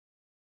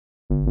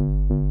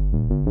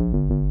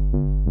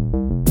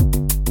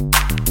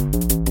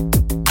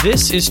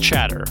This is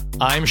Chatter.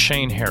 I'm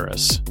Shane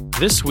Harris.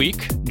 This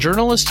week,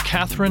 journalist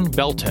Catherine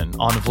Belton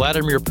on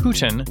Vladimir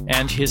Putin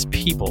and his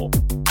people.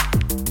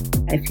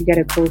 If you get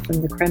a call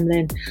from the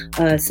Kremlin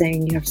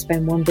saying you have to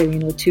spend $1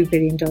 billion or $2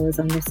 billion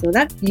on this or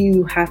that,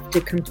 you have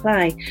to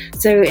comply.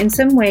 So in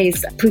some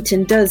ways,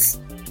 Putin does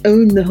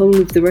own the whole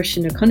of the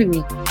Russian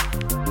economy.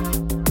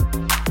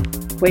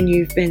 When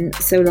you've been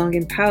so long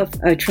in power,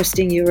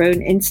 trusting your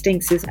own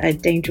instincts is a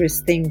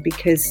dangerous thing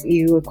because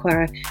you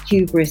acquire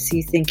hubris,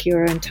 you think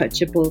you're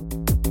untouchable.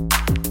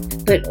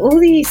 But all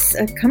these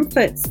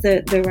comforts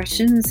that the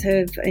Russians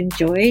have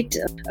enjoyed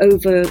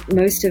over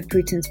most of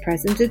Putin's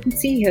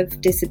presidency have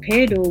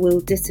disappeared or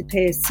will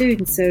disappear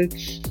soon. So,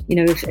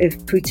 if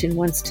Putin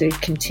wants to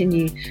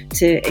continue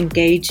to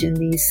engage in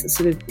these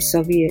sort of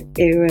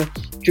Soviet-era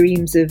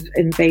dreams of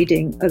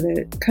invading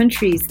other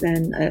countries,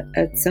 then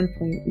at some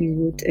point you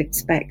would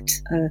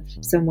expect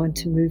someone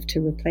to move to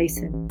replace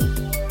him.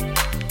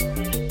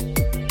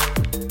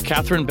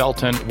 Catherine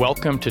Belton,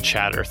 welcome to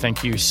Chatter.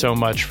 Thank you so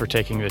much for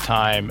taking the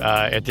time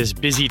at this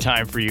busy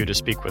time for you to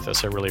speak with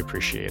us. I really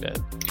appreciate it.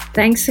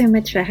 Thanks so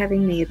much for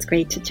having me. It's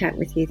great to chat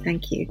with you.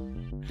 Thank you.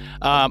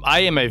 I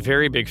am a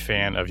very big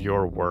fan of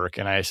your work,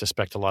 and I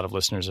suspect a lot of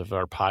listeners of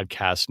our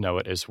podcast know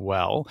it as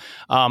well.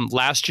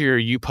 Last year,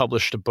 you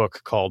published a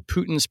book called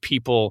Putin's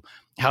People: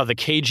 How the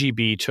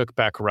KGB Took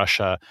Back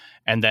Russia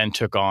and Then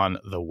Took on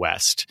the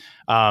West.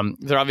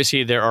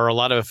 There are a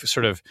lot of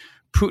sort of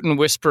Putin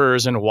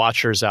whisperers and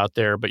watchers out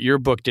there, but your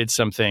book did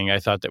something I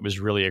thought that was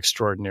really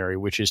extraordinary,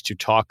 which is to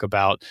talk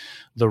about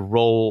the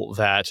role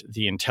that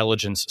the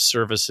intelligence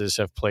services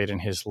have played in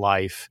his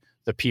life,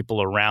 the people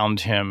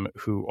around him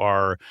who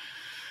are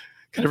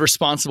kind of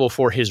responsible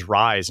for his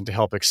rise, and to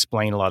help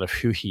explain a lot of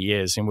who he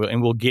is. And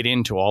we'll get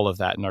into all of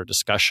that in our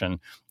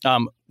discussion.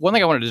 One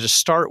thing I wanted to just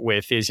start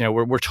with is,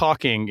 we're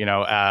talking,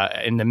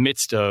 in the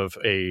midst of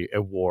a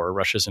war,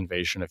 Russia's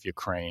invasion of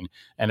Ukraine,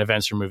 and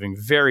events are moving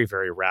very,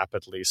 very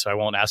rapidly. So I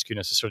won't ask you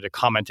necessarily to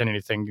comment on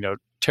anything,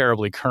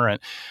 terribly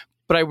current.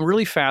 But I'm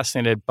really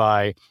fascinated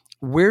by,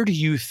 where do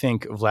you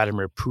think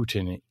Vladimir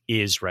Putin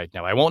is right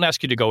now? I won't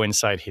ask you to go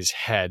inside his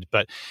head,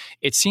 but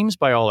it seems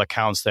by all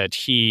accounts that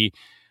he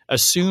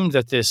assumed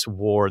that this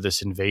war,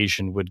 this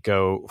invasion, would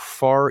go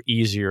far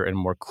easier and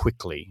more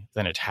quickly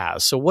than it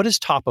has. So what is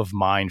top of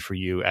mind for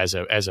you as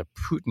a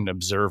Putin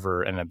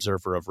observer and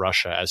observer of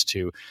Russia as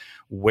to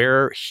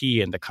where he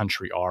and the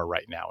country are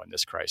right now in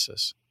this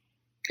crisis?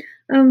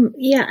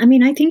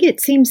 I think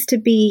it seems to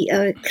be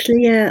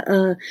clear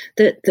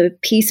that the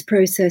peace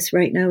process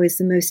right now is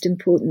the most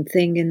important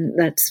thing, and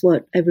that's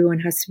what everyone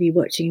has to be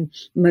watching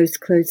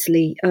most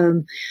closely.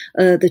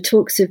 The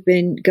talks have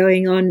been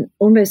going on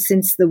almost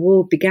since the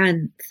war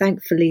began.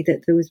 Thankfully,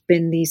 that there has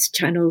been these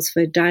channels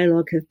for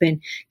dialogue have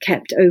been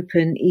kept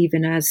open,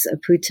 even as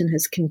Putin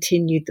has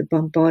continued the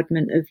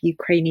bombardment of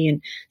Ukrainian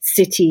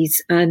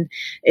cities. And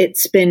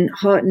it's been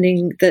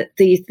heartening that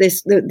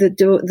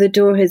the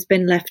door has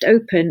been left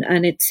open,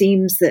 and it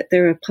seems that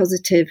there are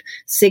positive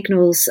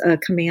signals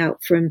coming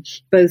out from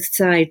both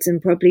sides. And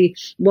probably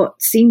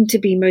what seemed to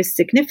be most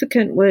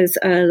significant was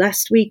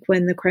last week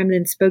when the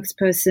Kremlin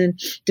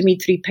spokesperson,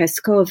 Dmitry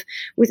Peskov,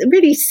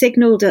 really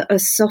signaled a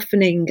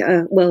softening,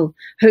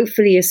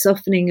 hopefully a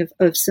softening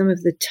of some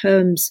of the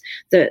terms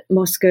that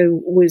Moscow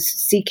was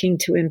seeking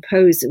to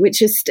impose, which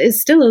is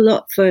still a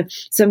lot for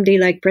somebody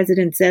like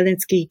President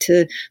Zelensky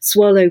to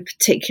swallow,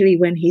 particularly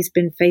when he's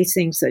been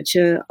facing such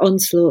an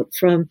onslaught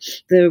from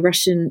the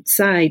Russian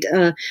side.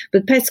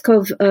 But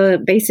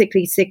Peskov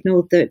basically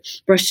signaled that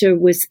Russia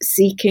was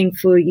seeking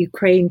for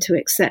Ukraine to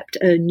accept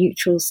a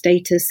neutral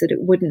status, that it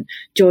wouldn't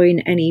join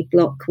any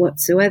bloc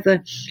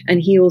whatsoever.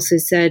 And he also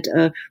said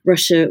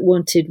Russia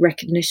wanted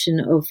recognition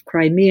of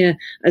Crimea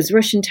as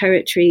Russian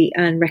territory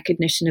and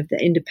recognition of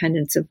the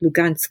independence of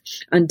Lugansk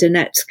and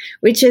Donetsk,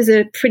 which is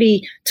a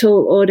pretty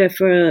tall order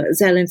for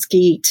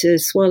Zelensky to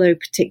swallow,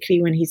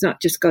 particularly when he's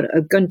not just got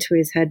a gun to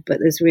his head, but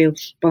there's real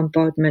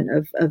bombardment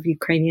of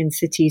Ukrainian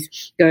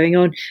cities going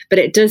on. But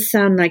it does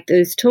sound like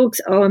those talks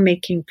are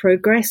making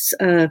progress.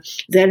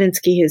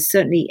 Zelensky has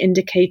certainly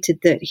indicated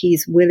that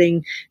he's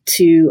willing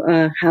to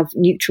have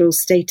neutral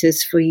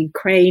status for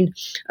Ukraine.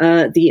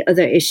 The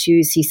other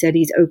issues, he said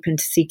he's open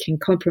to seeking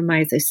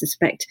compromise. I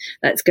suspect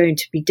that's going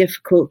to be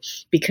difficult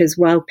because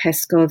while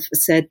Peskov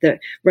said that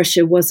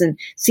Russia wasn't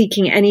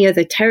seeking any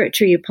other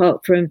territory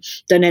apart from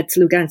Donetsk,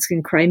 Lugansk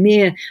and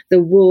Crimea,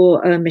 the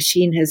war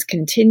machine has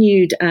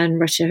continued and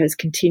Russia has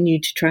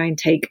continued to try and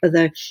take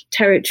other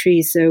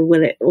territories. So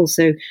will it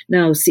also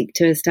now seek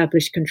to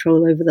establish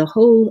control over the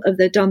whole of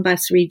the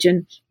Donbass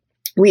region?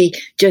 We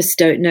just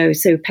don't know.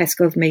 So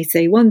Peskov may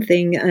say one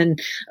thing and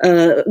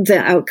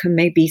the outcome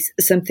may be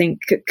something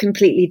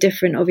completely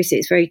different. Obviously,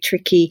 it's very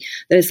tricky.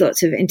 There's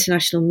lots of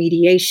international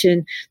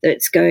mediation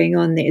that's going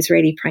on. The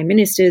Israeli prime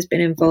minister has been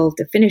involved.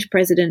 The Finnish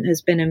president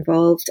has been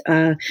involved.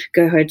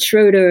 Gerhard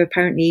Schroeder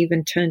apparently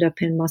even turned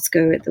up in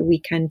Moscow at the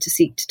weekend to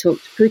seek to talk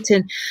to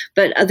Putin.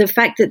 But the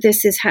fact that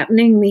this is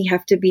happening, we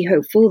have to be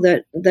hopeful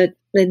that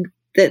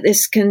that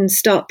this can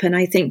stop. And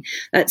I think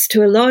that's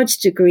to a large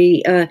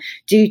degree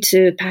due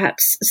to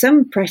perhaps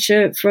some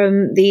pressure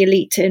from the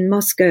elite in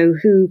Moscow,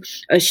 who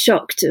are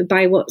shocked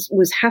by what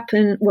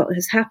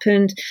has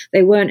happened.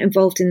 They weren't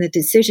involved in the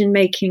decision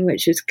making,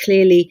 which was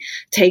clearly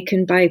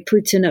taken by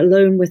Putin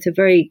alone, with a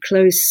very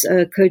close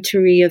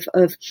coterie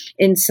of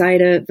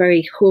insider,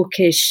 very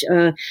hawkish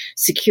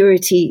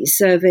security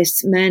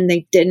service men.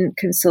 They didn't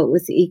consult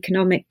with the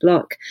economic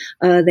bloc.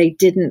 They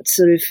didn't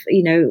sort of,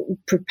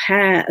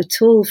 prepare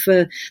at all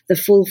for the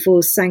full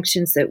force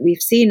sanctions that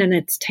we've seen. And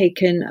it's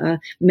taken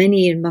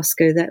many in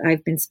Moscow that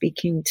I've been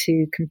speaking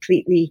to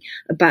completely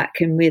aback,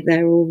 and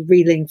they're all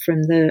reeling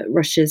from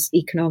Russia's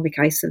economic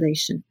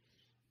isolation.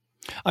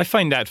 I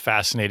find that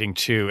fascinating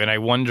too. And I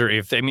wonder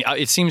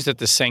it seems that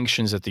the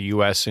sanctions that the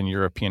US and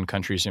European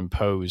countries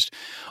imposed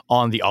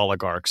on the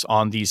oligarchs,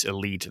 on these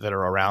elite that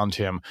are around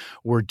him,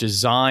 were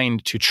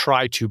designed to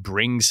try to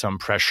bring some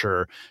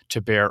pressure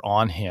to bear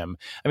on him.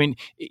 I mean,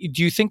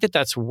 do you think that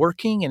that's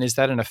working? And is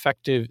that an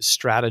effective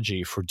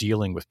strategy for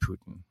dealing with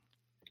Putin?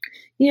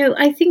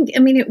 I think,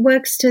 it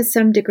works to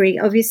some degree.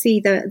 Obviously,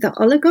 the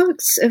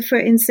oligarchs, for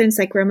instance,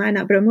 like Roman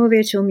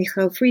Abramovich or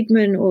Mikhail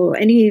Friedman or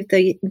any of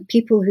the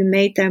people who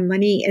made their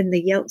money in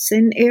the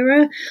Yeltsin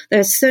era,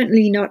 they're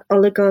certainly not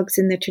oligarchs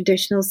in the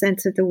traditional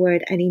sense of the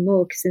word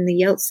anymore, because in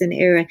the Yeltsin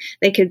era,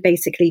 they could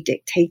basically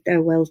dictate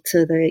their wealth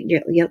to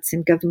the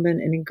Yeltsin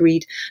government and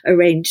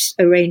arrange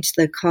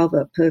the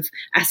carve-up of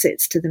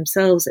assets to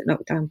themselves. It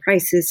knocked down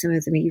prices. Some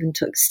of them even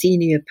took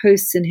senior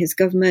posts in his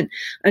government.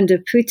 Under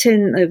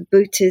Putin, the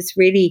boot is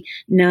really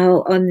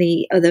now on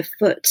the other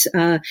foot.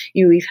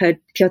 We've heard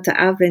Piotr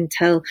Alvin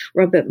tell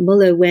Robert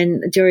Mueller,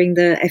 when during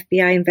the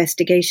FBI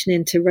investigation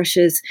into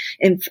Russia's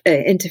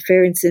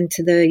interference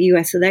into the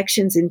US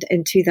elections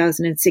in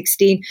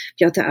 2016,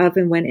 Piotr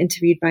Alvin, when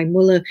interviewed by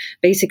Mueller,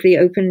 basically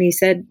openly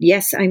said,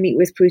 yes, I meet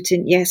with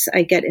Putin. Yes,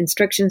 I get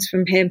instructions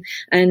from him.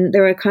 And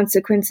there are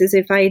consequences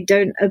if I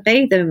don't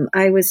obey them.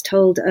 I was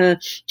told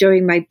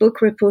during my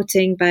book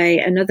reporting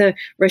by another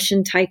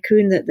Russian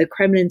tycoon that the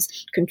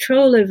Kremlin's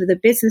control over the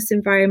business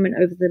environment,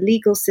 over the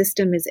legal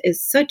system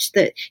is such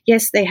that,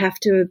 yes, they have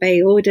to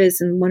obey orders.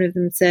 And one of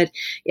them said,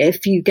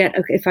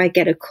 if I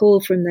get a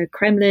call from the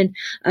Kremlin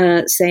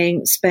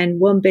saying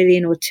spend $1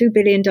 billion or $2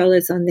 billion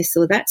on this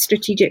or that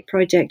strategic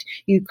project,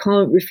 you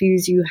can't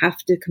refuse, you have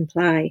to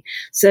comply.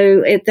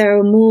 So there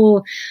are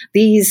more,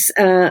 these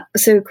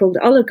so-called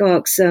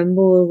oligarchs are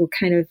more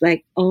kind of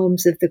like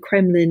arms of the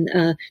Kremlin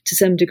to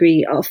some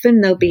degree. Often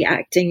they'll be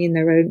acting in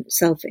their own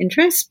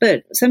self-interest,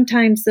 but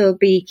sometimes they'll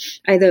be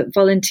either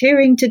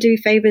volunteering to do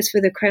favors for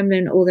the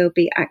Kremlin, or they'll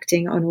be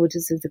acting on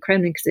orders of the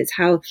Kremlin, because it's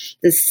how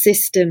the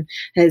system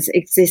has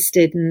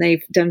existed, and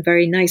they've done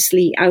very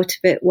nicely out of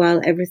it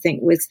while everything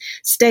was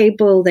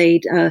stable.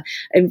 They'd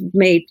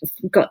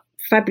got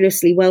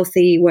fabulously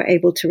wealthy, were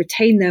able to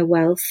retain their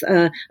wealth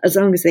as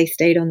long as they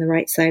stayed on the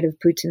right side of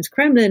Putin's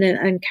Kremlin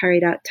and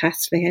carried out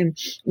tasks for him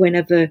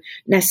whenever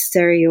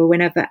necessary or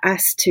whenever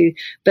asked to.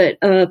 But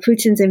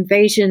Putin's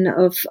invasion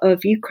of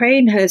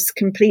Ukraine has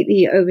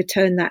completely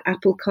overturned that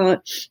apple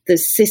cart. The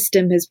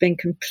system has been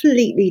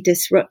completely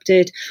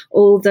disrupted.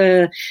 All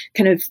the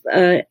kind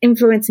of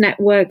influence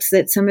networks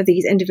that some of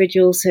these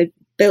individuals had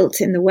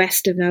built in the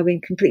West have now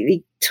been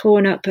completely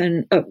torn up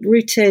and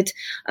uprooted.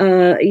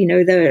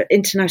 The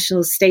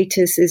international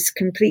status is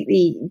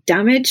completely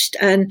damaged.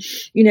 And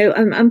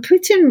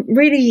Putin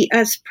really,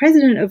 as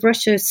president of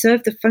Russia,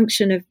 served the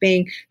function of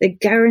being the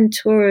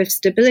guarantor of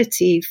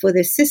stability for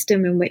the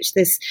system in which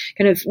this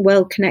kind of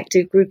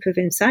well-connected group of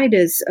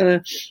insiders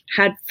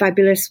had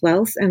fabulous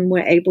wealth and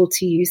were able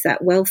to use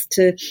that wealth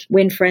to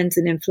win friends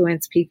and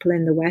influence people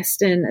in the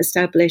West and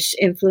establish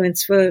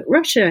influence for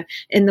Russia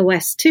in the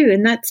West too.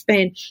 And that's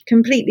been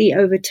completely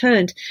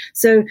overturned.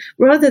 So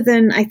rather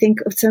than, I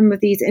think, of some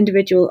of these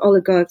individual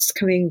oligarchs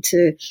coming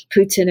to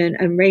Putin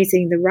and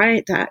raising the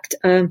riot act,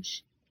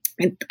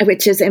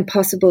 which is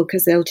impossible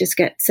because they'll just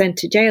get sent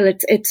to jail.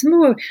 It's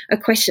more a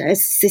question of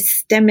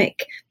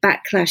systemic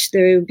backlash.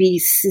 There will be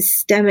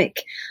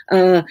systemic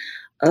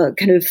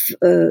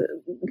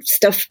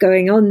stuff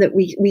going on that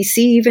we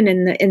see even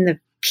in the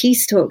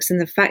peace talks,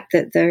 and the fact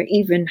that they're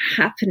even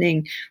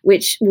happening,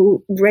 which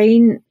will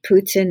rein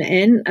Putin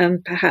in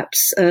and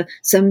perhaps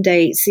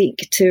someday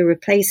seek to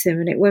replace him.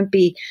 And it won't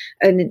be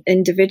an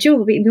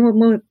individual, it'll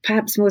be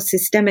perhaps more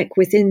systemic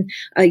within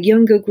a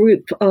younger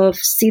group of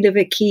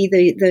Siloviki,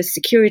 the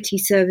security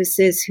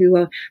services, who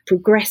are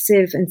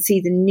progressive and see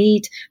the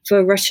need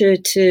for Russia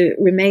to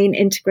remain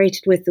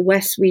integrated with the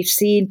West. We've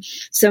seen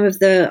some of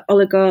the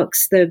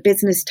oligarchs, the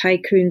business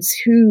tycoons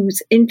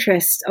whose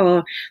interests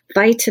are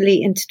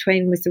vitally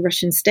intertwined was the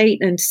Russian state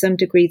and to some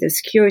degree the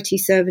security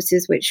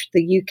services, which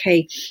the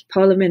UK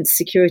Parliament's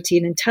Security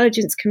and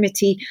Intelligence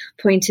Committee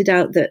pointed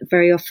out that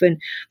very often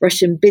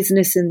Russian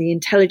business and the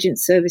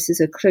intelligence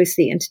services are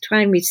closely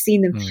intertwined. We've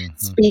seen them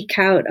speak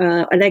out.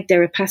 Oleg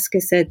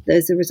Deripaska said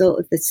as a result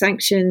of the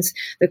sanctions,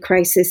 the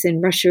crisis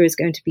in Russia is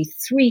going to be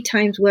 3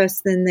 times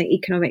worse than the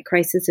economic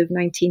crisis of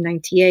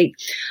 1998.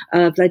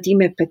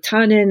 Vladimir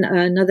Potanin,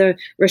 another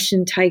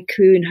Russian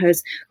tycoon,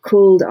 has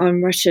called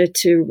on Russia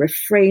to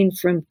refrain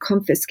from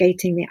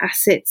confiscating the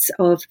assets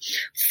of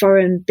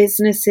foreign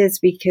businesses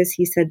because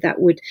he said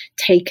that would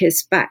take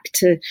us back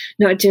to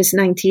not just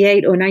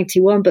 98 or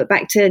 91, but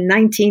back to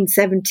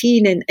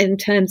 1917 in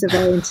terms of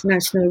our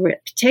international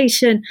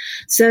reputation.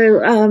 So,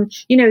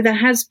 there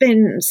has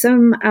been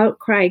some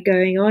outcry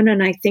going on,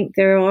 and I think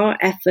there are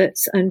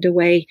efforts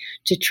underway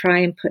to try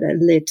and put a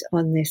lid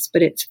on this,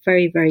 but it's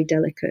very, very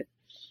delicate.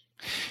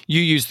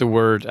 You use the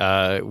word,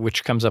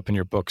 which comes up in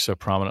your book so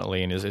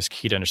prominently and is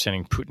key to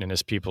understanding Putin and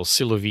his people,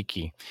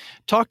 Siloviki.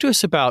 Talk to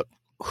us about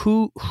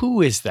who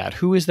is that?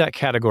 Who is that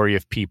category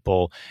of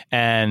people,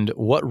 and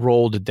what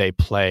role did they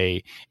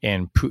play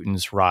in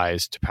Putin's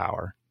rise to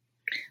power?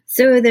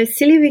 So the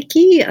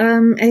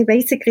Siloviki,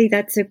 basically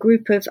that's a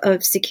group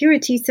of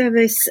security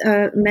service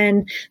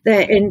men.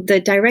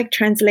 The direct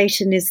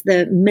translation is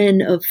the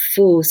men of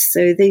force.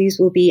 So these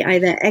will be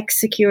either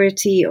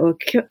ex-security or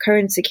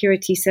current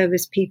security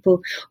service people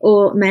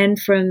or men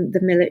from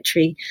the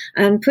military.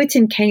 And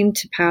Putin came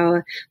to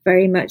power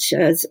very much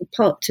as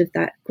part of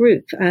that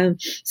group.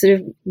 Sort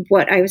of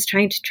what I was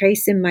trying to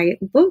trace in my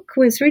book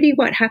was really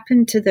what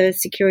happened to the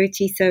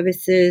security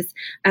services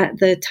at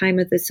the time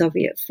of the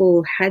Soviet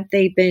fall. Had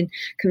they been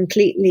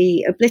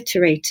completely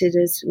obliterated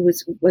as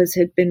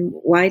had been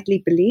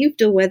widely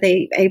believed, or were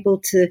they able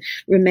to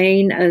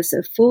remain as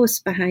a force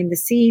behind the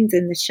scenes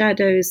in the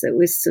shadows that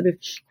was sort of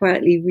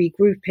quietly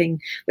regrouping,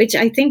 which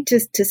I think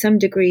to some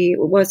degree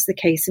was the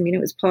case. I mean,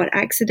 it was part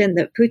accident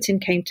that Putin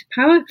came to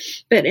power,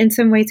 but in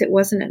some ways it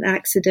wasn't an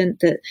accident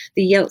that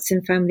the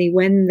Yeltsin family,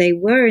 when they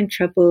were in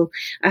trouble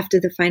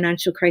after the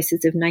financial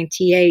crisis of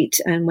 98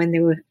 and when they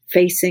were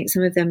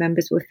some of their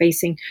members were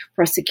facing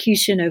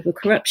prosecution over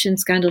corruption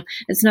scandal.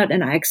 It's not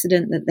an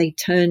accident that they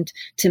turned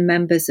to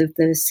members of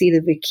the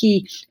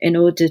Siloviki in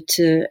order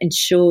to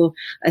ensure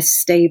a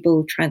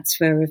stable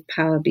transfer of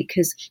power,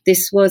 because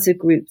this was a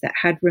group that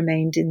had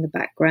remained in the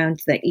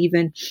background, that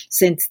even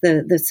since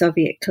the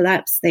Soviet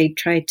collapse, they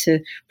tried to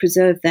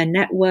preserve their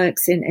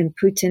networks. In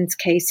Putin's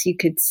case, you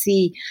could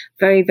see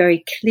very,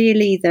 very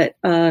clearly that,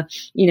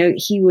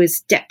 he was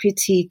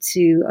deputy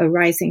to a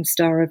rising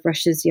star of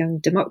Russia's young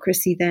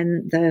democracy then,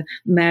 the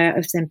mayor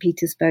of St.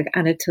 Petersburg,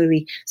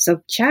 Anatoly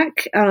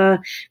Sobchak.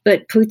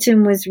 But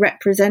Putin was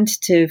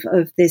representative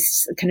of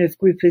this kind of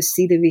group of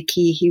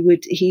Siloviki.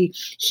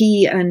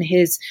 He and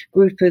his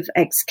group of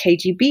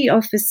ex-KGB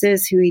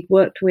officers who he'd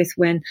worked with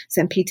when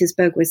St.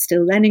 Petersburg was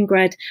still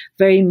Leningrad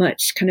very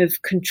much kind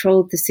of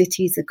controlled the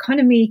city's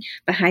economy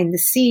behind the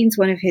scenes.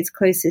 One of his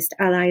closest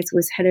allies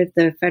was head of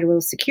the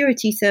Federal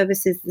Security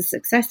Services, the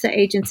successor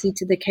agency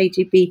to the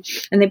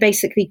KGB, and they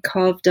basically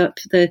carved up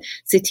the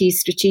city's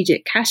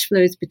strategic cash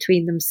flows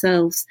between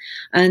themselves.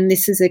 And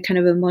this is a kind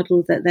of a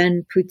model that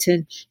then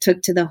Putin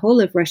took to the whole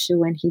of Russia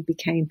when he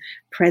became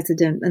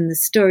president. And the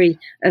story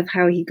of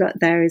how he got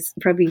there is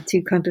probably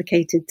too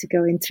complicated to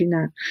go into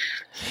now.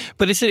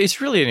 But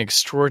it's really an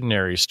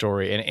extraordinary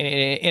story.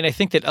 And I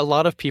think that a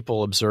lot of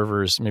people,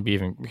 observers, maybe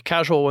even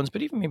casual ones,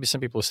 but even maybe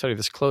some people who study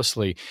this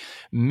closely,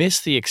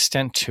 miss the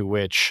extent to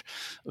which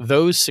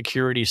those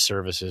security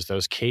services,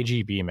 those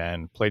KGB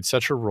men, played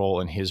such a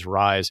role in his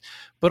rise.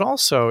 But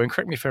also, and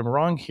correct me if I'm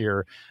wrong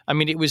here, I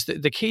mean, it was the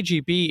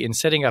KGB in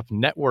setting up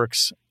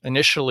networks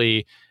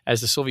initially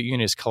as the Soviet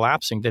Union is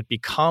collapsing that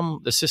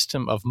become the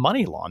system of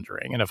money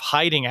laundering and of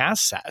hiding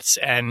assets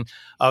and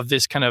of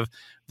this kind of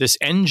this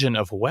engine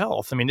of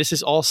wealth. I mean, this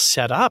is all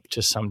set up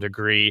to some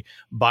degree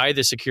by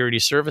the security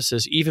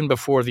services even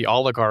before the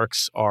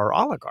oligarchs are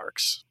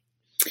oligarchs.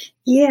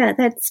 Yeah,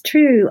 that's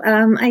true.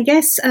 I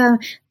guess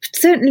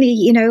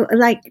certainly,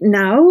 like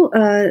now,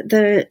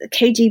 the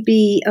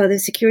KGB or the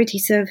security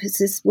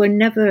services were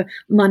never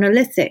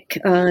monolithic.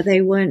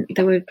 There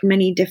were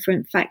many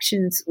different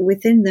factions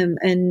within them.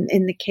 And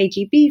in the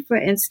KGB, for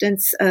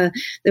instance,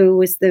 there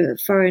was the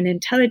Foreign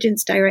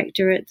Intelligence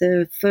Directorate,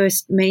 the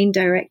first main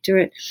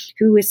directorate,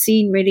 who was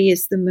seen really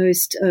as the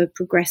most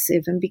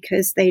progressive. And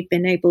because they'd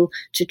been able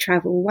to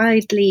travel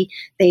widely,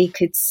 they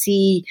could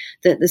see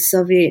that the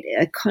Soviet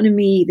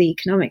economy, the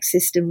economic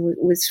system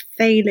was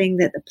failing,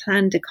 that the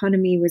planned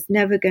economy was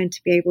never going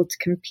to be able to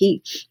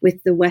compete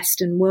with the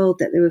Western world,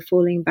 that they were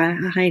falling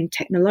behind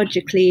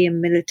technologically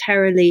and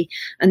militarily.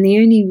 And the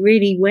only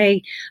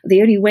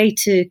way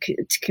to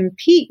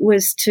compete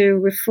was to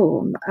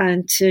reform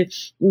and to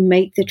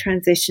make the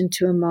transition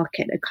to a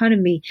market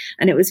economy.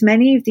 And it was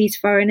many of these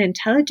foreign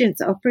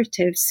intelligence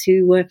operatives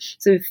who were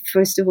sort of,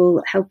 first of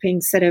all, helping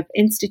set up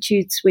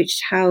institutes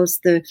which housed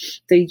the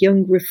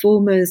young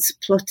reformers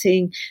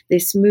plotting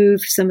this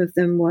move. Some some of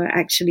them were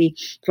actually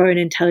foreign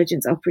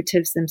intelligence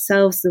operatives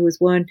themselves. There was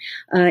one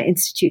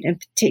institute in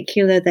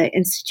particular, the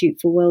Institute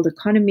for World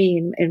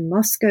Economy in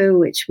Moscow,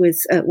 which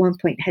was at one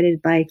point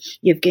headed by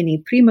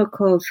Yevgeny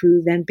Primakov,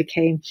 who then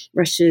became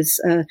Russia's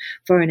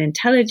foreign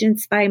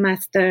intelligence spy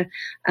master.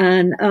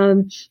 And,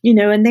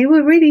 and they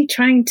were really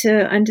trying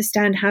to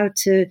understand how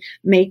to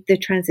make the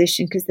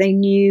transition because they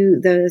knew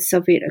the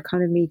Soviet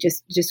economy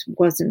just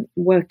wasn't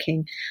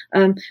working.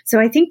 So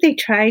I think they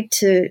tried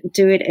to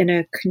do it in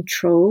a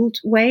controlled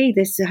way,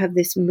 have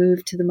this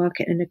move to the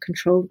market in a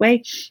controlled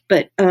way.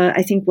 But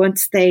I think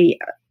once they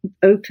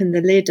opened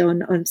the lid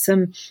on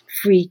some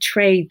free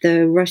trade,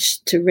 the rush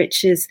to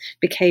riches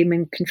became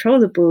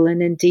uncontrollable.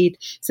 And indeed,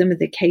 some of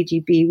the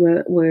KGB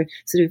were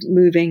sort of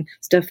moving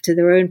stuff to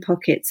their own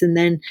pockets and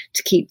then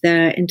to keep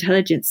their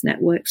intelligence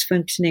networks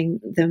functioning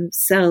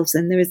themselves.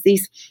 And there was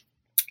these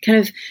kind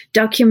of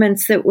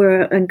documents that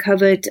were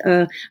uncovered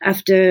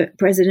after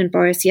President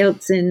Boris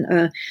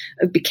Yeltsin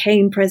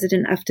became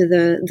president after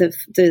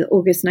the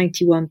August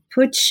 91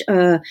 putsch,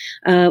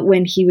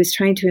 when he was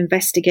trying to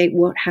investigate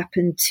what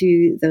happened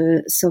to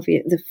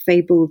the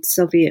fabled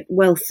Soviet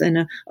wealth. And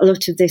a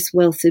lot of this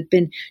wealth had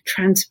been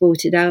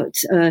transported out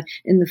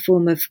in the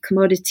form of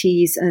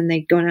commodities, and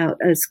they'd gone out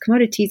as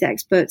commodities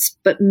exports,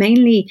 but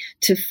mainly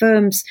to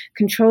firms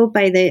controlled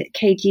by the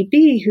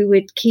KGB, who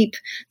would keep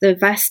the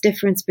vast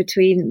difference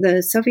between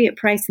the Soviet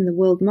price and the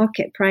world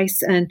market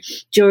price. And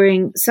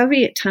during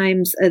Soviet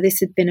times, this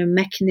had been a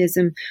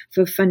mechanism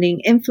for funding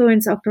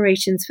influence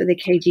operations for the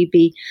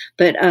KGB.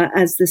 But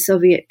as the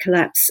Soviet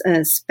collapse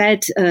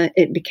sped,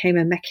 it became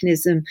a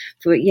mechanism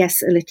for,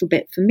 yes, a little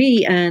bit for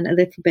me and a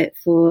little bit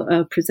for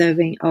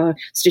preserving our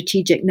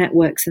strategic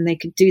networks. And they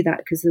could do that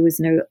because there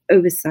was no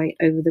oversight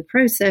over the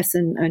process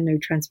and no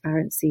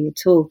transparency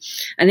at all.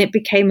 And it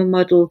became a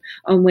model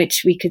on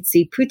which we could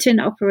see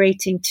Putin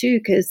operating too,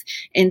 because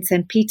in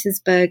St.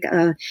 Petersburg,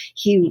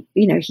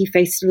 he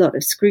faced a lot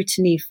of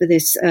scrutiny for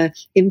this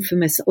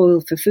infamous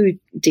oil for food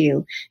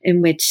deal,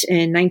 in which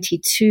in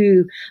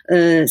 92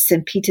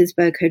 St.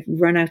 Petersburg had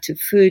run out of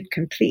food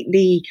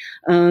completely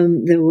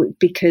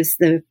because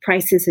the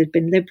prices had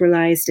been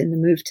liberalized in the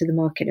move to the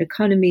market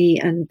economy,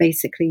 and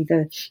basically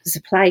the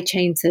supply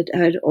chains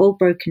had all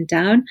broken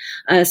down.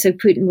 So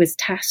Putin was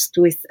tasked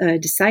with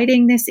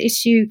deciding this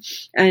issue,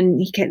 and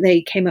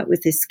they came up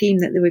with this scheme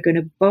that they were going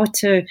to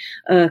barter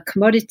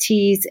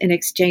commodities in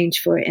exchange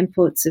for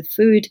imports of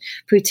food.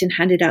 Putin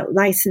handed out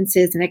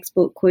licenses and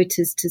export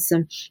quotas to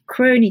some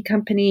crony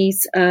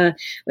companies,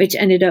 which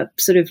ended up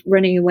sort of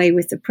running away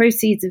with the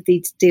proceeds of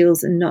these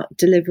deals and not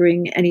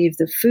delivering any of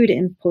the food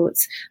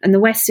imports. And the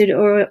West had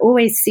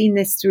always seen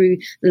this through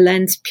the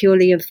lens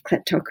purely of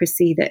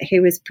kleptocracy, that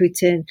here was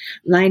Putin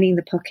lining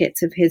the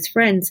pockets of his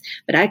friends.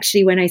 But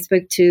actually, when I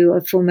spoke to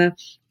a former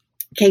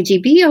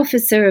KGB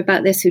officer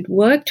about this who'd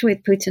worked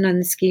with Putin on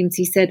the schemes,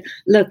 he said,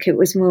 look, it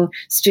was more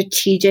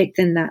strategic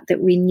than that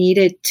we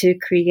needed to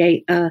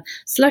create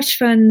slush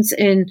funds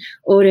in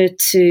order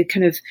to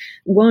kind of,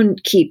 one,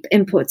 keep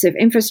imports of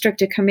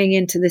infrastructure coming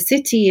into the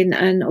city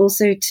and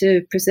also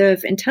to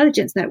preserve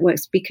intelligence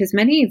networks, because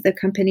many of the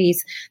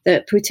companies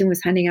that Putin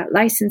was handing out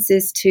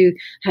licenses to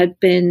had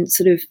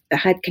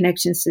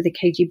connections to the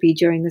KGB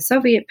during the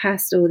Soviet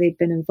past, or they'd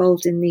been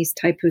involved in these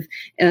type of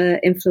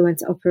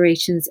influence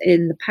operations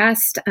in the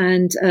past.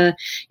 And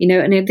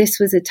this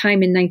was a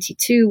time in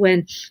 92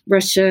 when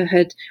Russia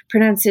had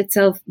pronounced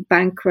itself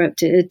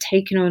bankrupt. It had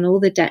taken on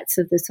all the debts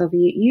of the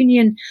Soviet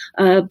Union,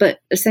 but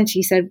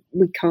essentially said,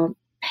 we can't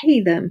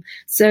pay them.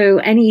 So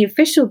any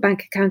official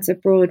bank accounts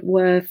abroad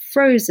were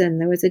frozen.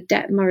 There was a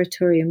debt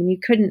moratorium, and you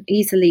couldn't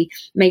easily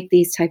make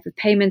these type of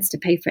payments to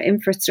pay for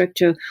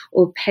infrastructure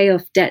or pay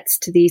off debts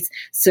to these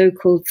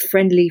so-called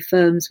friendly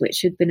firms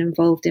which had been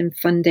involved in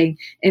funding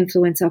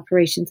influence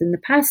operations in the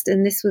past.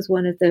 And this was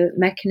one of the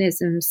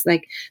mechanisms,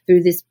 like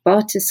through this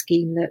barter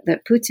scheme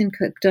that Putin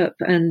cooked up,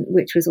 and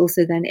which was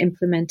also then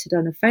implemented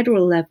on a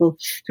federal level,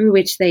 through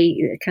which they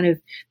kind of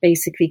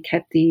basically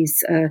kept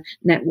these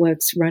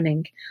networks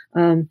running.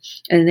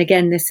 And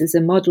again, this is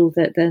a model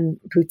that then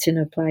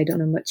Putin applied on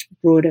a much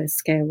broader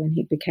scale when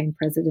he became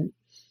president.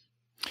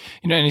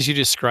 And as you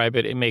describe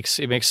it, it makes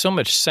so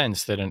much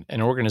sense that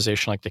an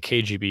organization like the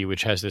KGB,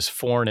 which has this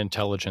foreign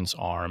intelligence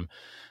arm,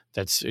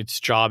 that's its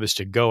job is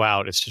to go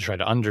out, it's to try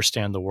to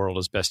understand the world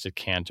as best it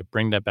can, to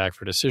bring that back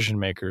for decision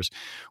makers,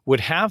 would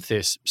have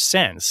this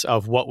sense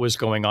of what was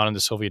going on in the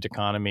Soviet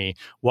economy,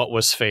 what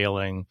was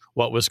failing,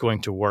 what was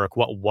going to work,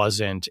 what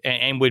wasn't,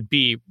 and would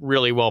be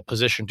really well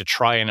positioned to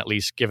try and at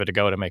least give it a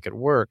go to make it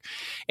work.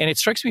 And it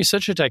strikes me as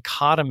such a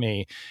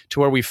dichotomy to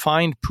where we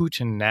find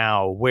Putin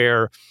now,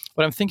 where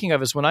what I'm thinking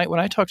of is when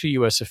I talk to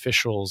U.S.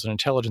 officials and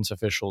intelligence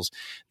officials,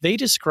 they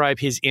describe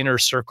his inner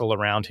circle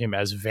around him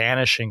as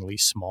vanishingly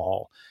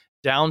small.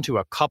 down to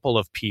a couple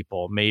of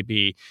people,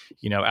 maybe,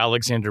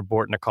 Alexander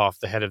Bortnikov,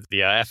 the head of the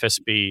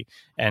FSB,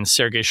 and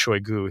Sergei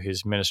Shoigu,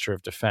 his Minister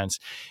of Defense.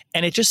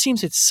 And it just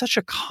seems it's such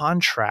a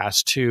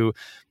contrast to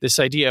this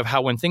idea of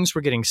how when things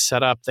were getting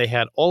set up, they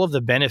had all of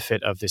the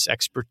benefit of this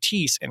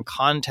expertise and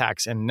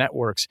contacts and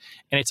networks.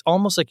 And it's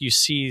almost like you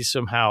see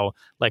somehow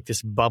like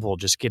this bubble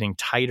just getting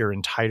tighter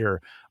and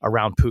tighter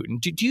around Putin.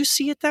 Do you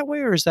see it that way,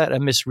 or is that a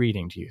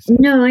misreading, do you think?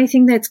 No, I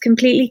think that's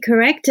completely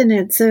correct. And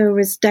it's a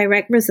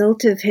direct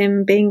result of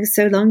him being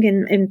so long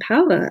in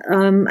power.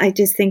 I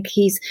just think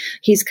he's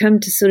come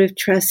to sort of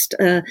trust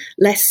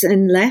less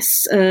and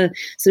less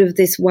sort of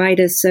this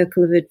wider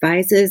circle of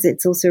advisors.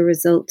 It's also a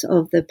result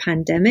of the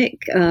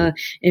pandemic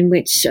in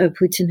which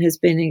Putin has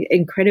been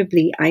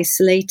incredibly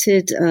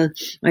isolated.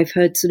 I've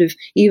heard sort of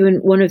even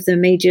one of the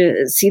major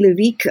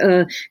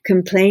Silovik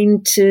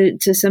complained to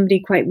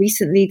somebody quite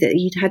recently that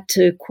he'd had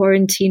to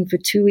quarantine for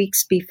 2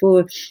 weeks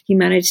before he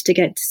managed to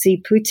get to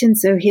see Putin.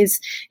 So his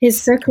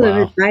circle of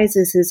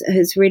advisors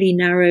has really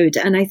narrowed.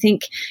 And I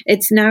think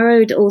it's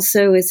narrowed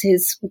also as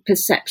his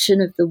perception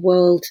of the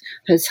world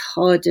has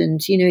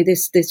hardened.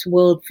 This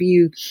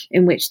worldview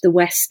in which the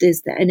West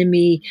is the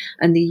enemy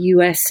and the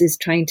US is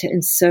trying to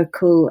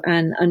encircle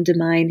and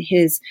undermine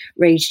his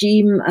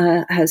regime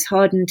has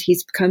hardened.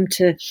 He's come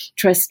to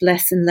trust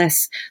less and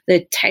less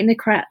the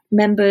technocrat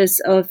members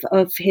of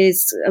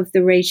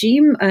the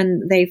regime,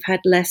 and they've had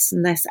less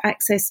and less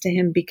access to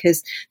him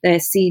because they're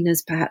seen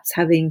as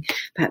having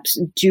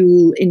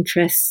dual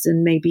interests,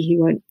 and maybe he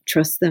won't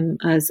trust them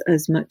as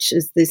much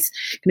as this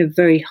kind of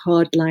very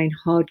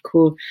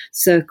hardcore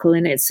circle.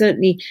 And it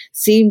certainly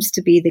seems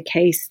to be the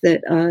case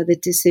that the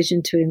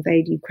decision to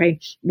invade Ukraine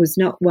was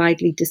not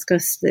widely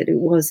discussed, that it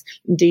was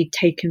indeed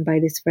taken by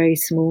this very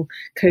small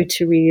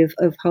coterie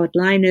of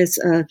hardliners.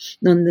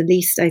 None the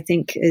least, I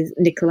think, is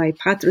Nikolai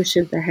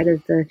Patrushev, the head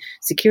of the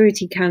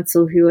Security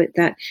Council, who at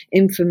that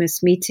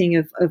infamous meeting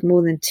of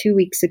more than 2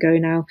 weeks ago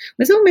now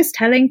was almost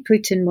telling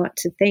Putin what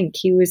to think.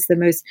 He was the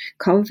most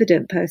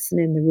confident person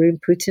in the room.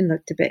 Putin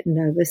looked a bit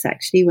nervous,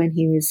 actually, when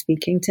he was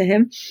speaking to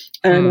him.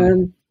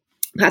 And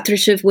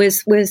Patrushev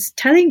was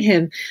telling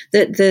him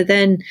that the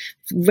then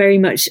very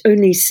much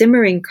only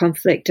simmering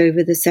conflict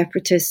over the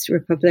separatist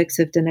republics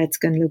of Donetsk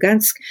and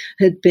Lugansk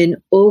had been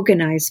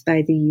organized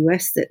by the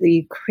US, that the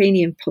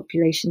Ukrainian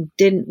population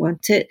didn't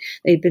want it.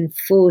 They'd been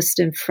forced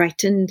and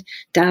threatened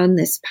down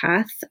this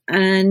path.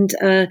 And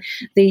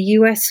the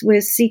US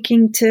was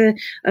seeking to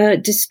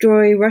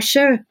destroy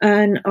Russia.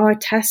 And our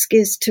task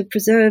is to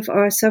preserve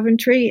our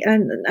sovereignty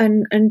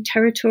and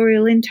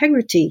territorial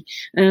integrity.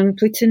 And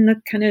Putin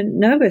looked kind of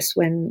nervous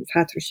when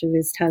Patrushev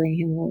is telling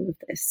him all of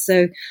this.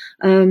 So,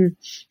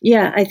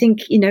 I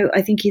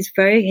think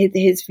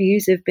his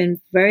views have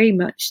been very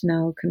much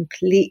now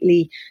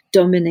completely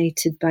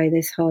dominated by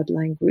this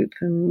hardline group,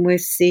 and we're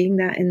seeing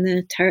that in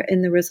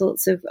the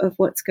results of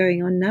what's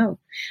going on now.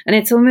 And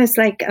it's almost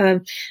like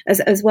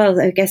as well,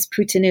 I guess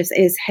Putin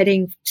is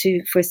heading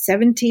for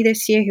 70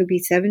 this year. He'll be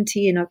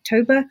 70 in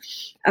October,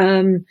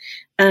 and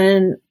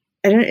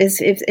I don't. Is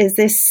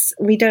this?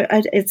 We don't.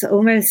 It's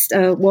almost.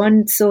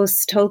 One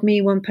source told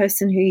me, one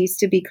person who used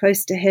to be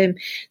close to him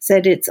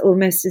said it's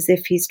almost as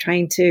if he's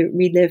trying to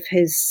relive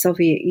his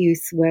Soviet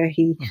youth, where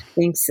he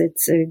thinks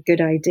it's a good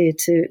idea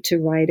to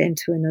ride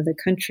into another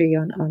country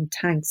on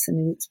tanks,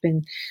 and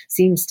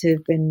seems to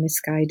have been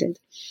misguided.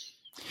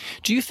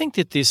 Do you think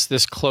that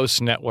this close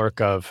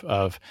network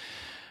of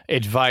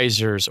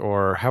advisors,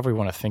 or however we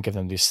want to think of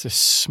them, this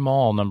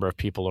small number of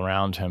people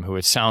around him who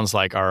it sounds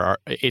like are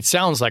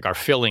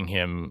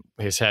filling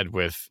his head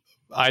with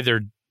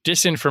either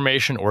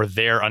disinformation or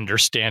their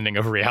understanding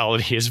of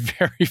reality is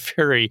very,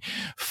 very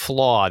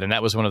flawed. And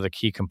that was one of the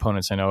key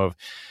components I know of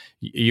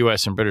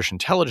U.S. and British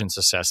intelligence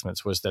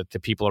assessments, was that the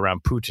people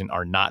around Putin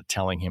are not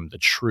telling him the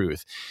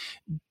truth.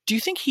 Do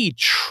you think he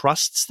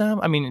trusts them?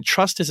 I mean,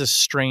 trust is a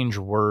strange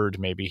word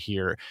maybe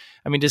here.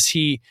 I mean, does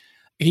he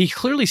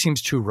clearly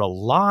seems to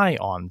rely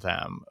on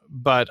them,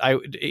 but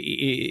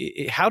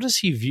how does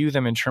he view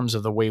them in terms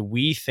of the way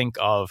we think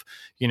of,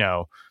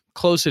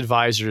 close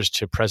advisors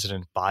to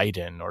President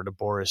Biden or to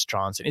Boris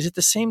Johnson? Is it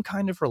the same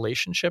kind of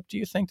relationship, do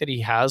you think, that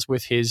he has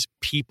with his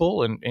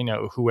people and,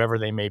 whoever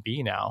they may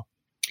be now?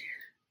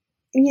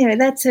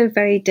 That's a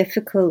very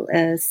difficult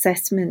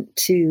assessment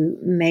to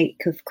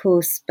make, of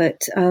course.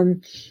 But,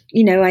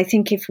 I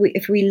think if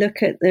we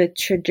look at the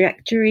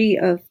trajectory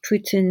of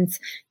Putin's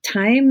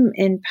time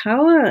in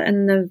power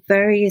and the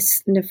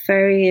various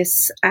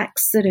nefarious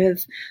acts that have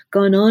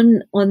gone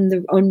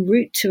on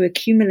route to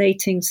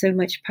accumulating so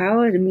much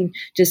power. I mean,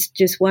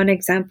 just one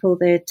example,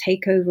 the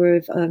takeover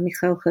of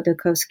Mikhail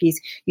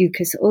Khodorkovsky's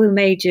Yukos oil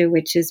major,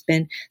 which has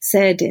been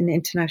said in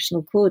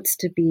international courts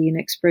to be an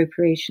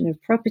expropriation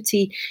of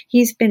property.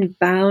 He's been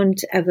bound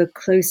ever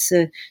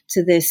closer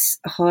to this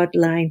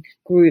hardline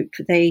group.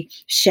 They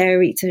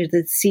share each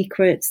other's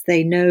secrets.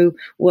 They know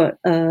what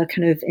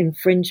kind of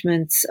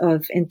infringements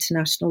of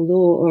international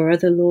law or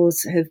other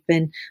laws have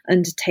been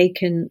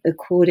undertaken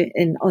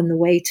on the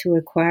way to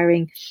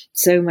acquiring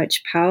so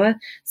much power.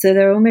 So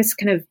they're almost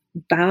kind of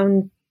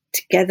bound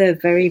together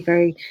very,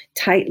 very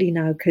tightly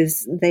now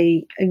because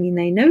they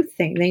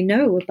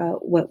know about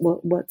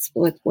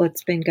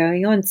what's been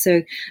going on.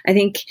 So I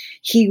think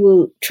he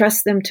will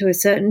trust them to a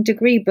certain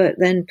degree, but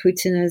then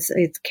Putin, as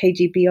a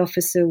KGB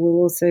officer, will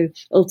also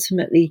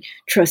ultimately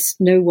trust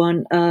no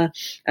one.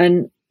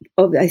 And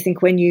I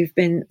think when you've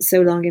been so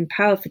long in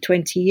power for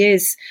 20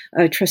 years,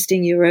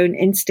 trusting your own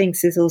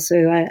instincts is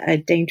also a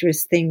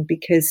dangerous thing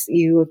because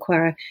you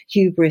acquire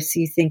hubris.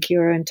 You think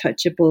you're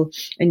untouchable,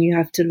 and you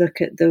have to look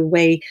at the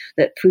way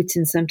that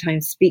Putin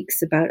sometimes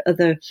speaks about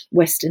other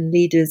Western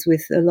leaders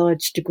with a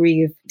large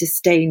degree of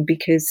disdain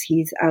because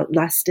he's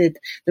outlasted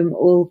them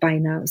all by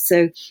now.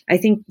 So I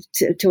think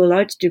to a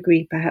large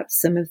degree, perhaps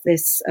some of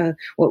this,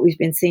 what we've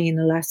been seeing in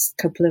the last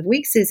couple of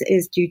weeks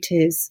is due to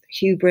his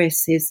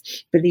hubris, his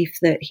belief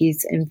that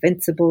he's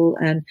invincible.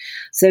 And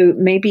so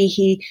maybe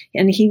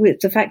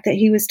the fact that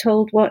he was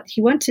told what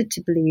he wanted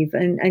to believe,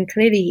 and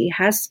clearly he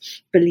has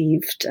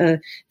believed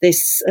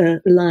this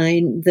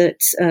line that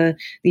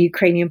the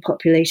Ukrainian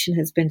population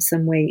has been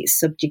some way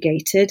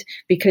subjugated,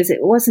 because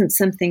it wasn't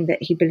something that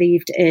he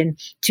believed in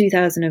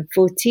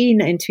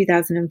 2014. In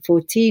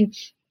 2014,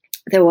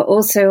 there were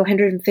also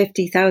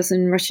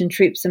 150,000 Russian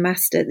troops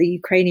amassed at the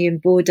Ukrainian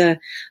border,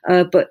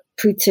 but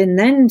Putin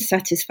then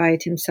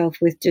satisfied himself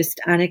with just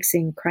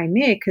annexing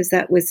Crimea because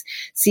that was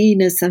seen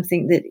as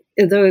something that,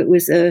 although it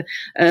was a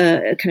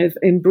kind of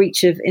in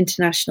breach of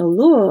international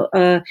law,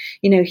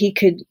 he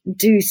could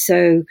do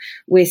so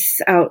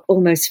without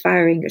almost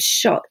firing a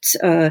shot.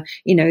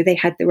 They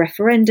had the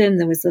referendum.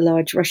 There was a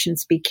large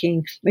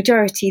Russian-speaking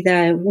majority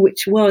there,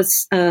 which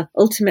was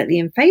ultimately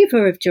in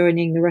favor of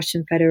joining the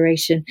Russian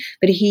Federation.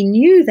 But he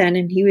knew then,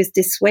 and he was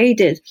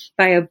dissuaded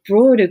by a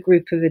broader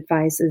group of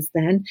advisors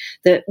then,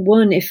 that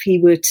one, if he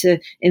were to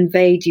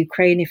invade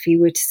Ukraine, if he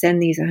were to send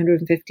these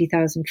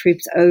 150,000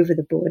 troops over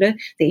the border,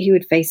 that he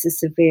would face a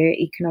severe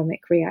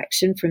economic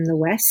reaction from the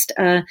West,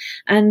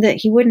 and that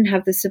he wouldn't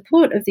have the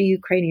support of the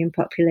Ukrainian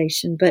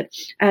population. But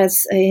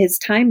as his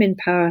time in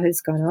power has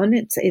gone on,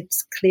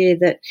 it's clear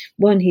that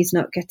one, he's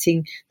not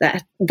getting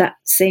that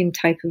same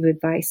type of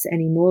advice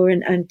anymore,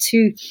 and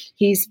two,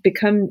 he's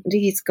begun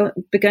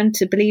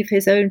to believe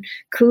his own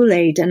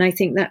Kool-Aid, and I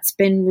think that's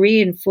been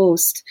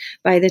reinforced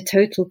by the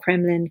total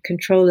Kremlin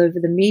control over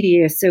the media.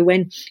 So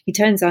when he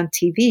turns on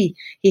TV,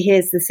 he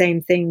hears the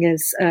same thing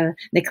as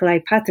Nikolai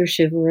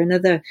Patrushev or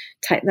another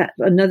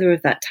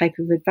of that type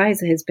of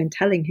advisor has been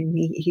telling him.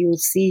 He will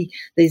see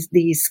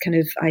these kind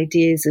of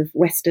ideas of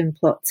Western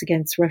plots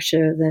against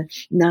Russia, the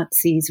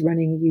Nazis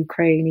running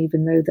Ukraine,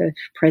 even though the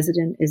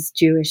president is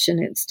Jewish, and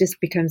it just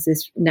becomes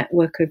this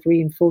network of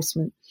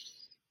reinforcement.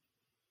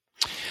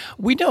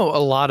 We know a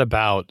lot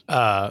about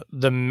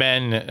the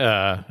men,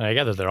 I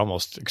gather they're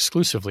almost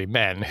exclusively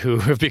men, who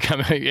have become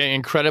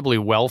incredibly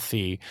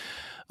wealthy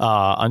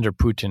under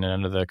Putin and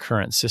under the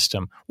current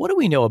system. What do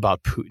we know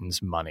about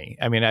Putin's money?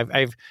 I mean,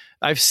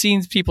 I've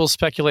seen people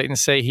speculate and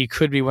say he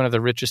could be one of the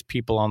richest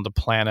people on the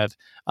planet.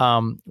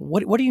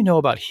 What do you know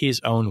about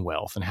his own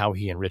wealth and how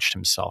he enriched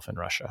himself in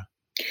Russia?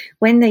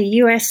 When the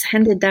US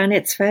handed down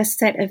its first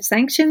set of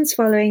sanctions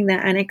following the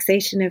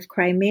annexation of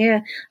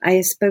Crimea,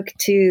 I spoke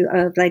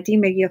to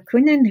Vladimir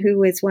Yakunin, who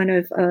was one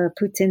of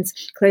Putin's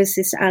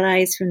closest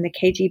allies from the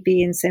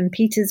KGB in St.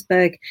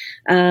 Petersburg.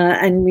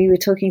 And we were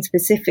talking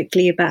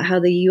specifically about how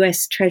the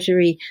US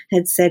Treasury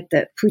had said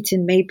that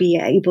Putin may be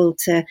able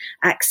to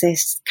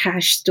access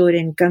cash stored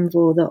in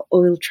Gunvor, the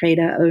oil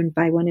trader owned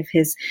by one of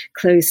his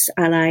close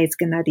allies,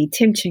 Gennady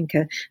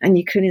Timchenko. And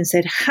Yakunin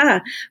said,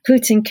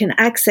 Putin can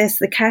access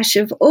the cash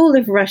of all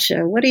of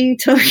Russia. What are you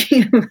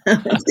talking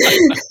about?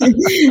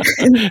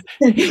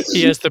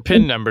 He has the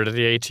PIN number to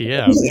the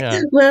ATM.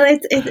 Yeah. Well,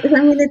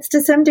 it's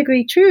to some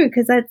degree true,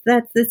 because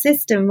that's the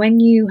system. When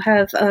you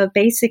have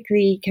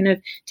basically kind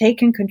of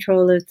taken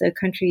control of the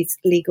country's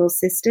legal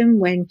system,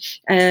 when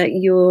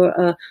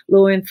your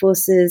law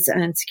enforcers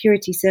and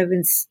security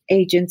service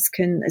agents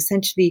can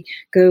essentially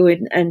go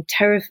and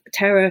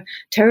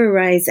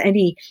terrorize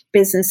any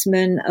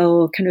businessman,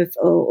 or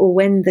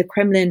when the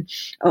Kremlin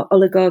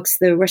oligarchs,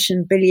 the Russian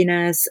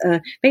billionaires,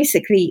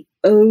 basically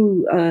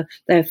owe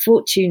their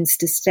fortunes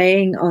to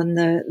staying on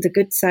the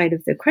good side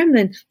of the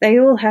Kremlin, they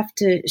all have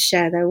to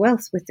share their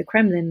wealth with the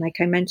Kremlin. Like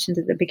I mentioned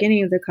at the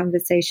beginning of the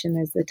conversation,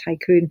 there's the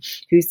tycoon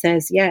who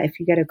says, if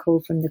you get a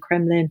call from the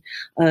Kremlin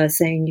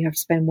saying you have to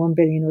spend $1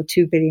 billion or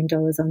 $2 billion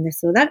on this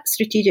or that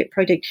strategic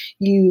project,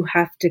 you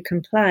have to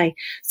comply.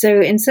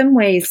 So in some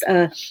ways,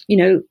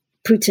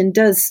 Putin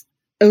does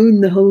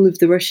own the whole of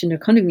the Russian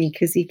economy,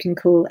 because he can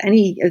call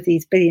any of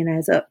these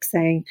billionaires up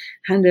saying,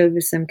 hand over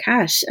some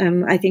cash.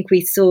 I think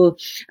we saw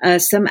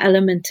some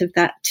element of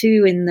that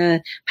too in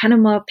the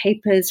Panama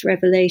Papers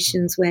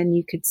revelations, when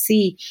you could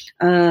see,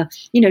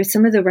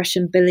 some of the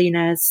Russian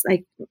billionaires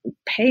like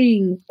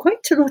paying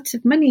quite a lot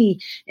of money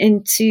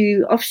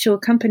into offshore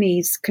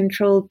companies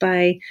controlled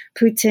by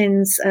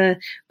Putin's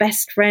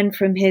best friend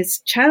from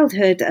his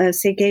childhood,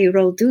 Sergei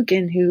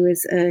Roldugin, who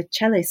was a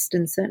cellist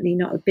and certainly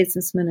not a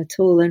businessman at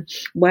all. And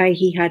why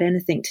he had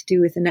anything to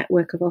do with a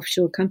network of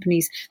offshore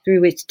companies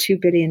through which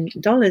 $2 billion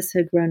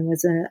had run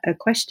was a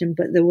question.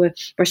 But there were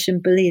Russian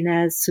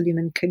billionaires,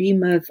 Suleiman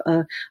Karimov,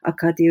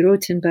 Arkady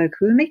Rotenberg,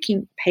 who were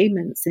making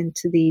payments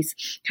into these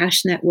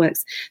cash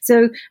networks.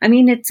 So, I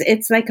mean,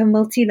 it's like a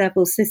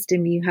multi-level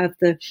system. You have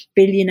the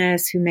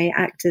billionaires who may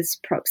act as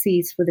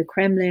proxies for the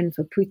Kremlin,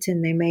 for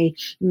Putin. They may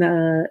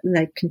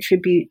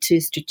contribute to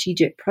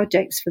strategic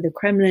projects for the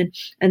Kremlin.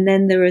 And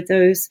then there are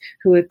those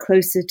who are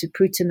closer to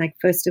Putin, like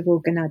first of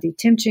all, Gennady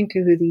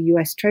Timchenko, who the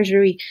US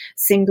Treasury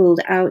singled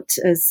out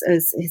as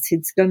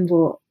his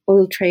Gunvor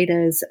oil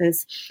traders,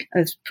 as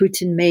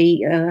Putin may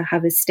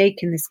have a stake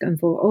in this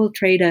Gunvor oil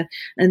trader.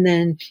 And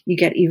then you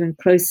get even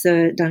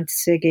closer down to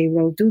Sergei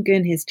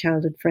Roldugin, his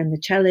childhood friend,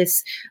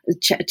 the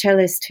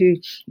cellist who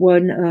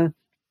won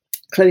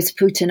close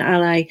Putin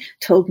ally,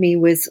 told me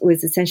was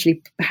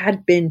essentially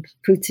had been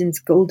Putin's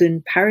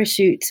golden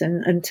parachute,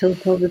 and until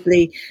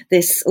probably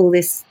this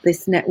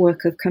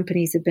network of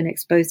companies have been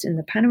exposed in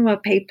the Panama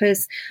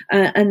Papers,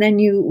 and then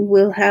you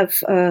will have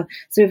sort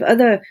of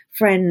other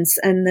friends,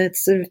 and that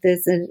sort of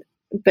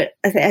but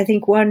I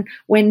think when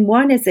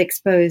one is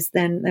exposed,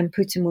 then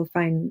Putin will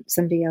find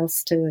somebody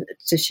else to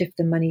shift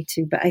the money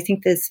to. But I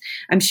think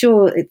I'm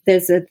sure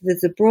there's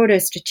a broader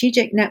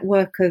strategic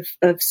network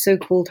of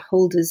so-called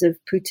holders of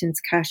Putin's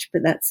cash,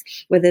 but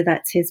whether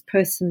that's his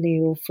personally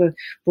or for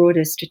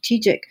broader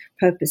strategic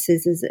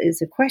purposes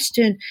is a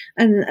question.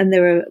 And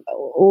there are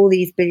all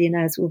these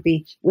billionaires will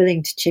be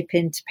willing to chip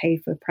in to pay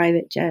for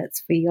private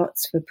jets, for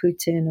yachts for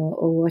Putin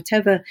or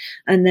whatever.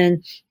 And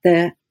then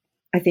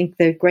I think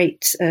the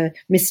great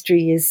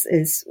mystery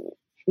is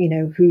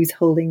who's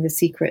holding the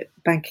secret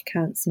bank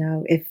accounts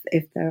now, if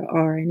there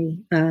are any.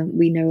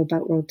 We know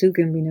about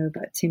Roldugin, we know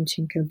about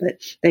Timchenko,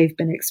 but they've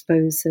been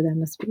exposed, so there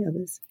must be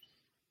others.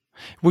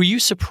 Were you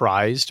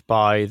surprised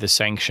by the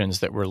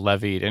sanctions that were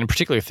levied, and in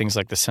particular things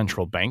like the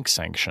central bank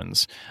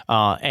sanctions?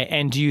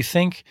 And do you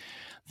think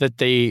that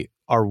they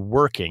are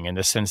working in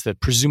the sense that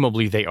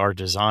presumably they are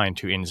designed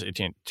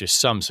to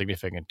some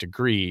significant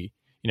degree,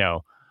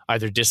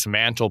 either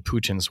dismantle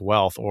Putin's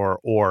wealth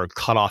or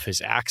cut off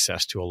his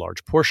access to a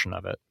large portion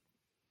of it?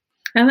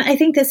 I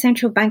think the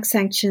central bank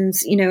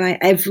sanctions,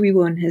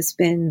 everyone has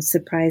been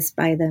surprised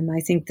by them. I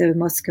think the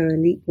Moscow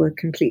elite were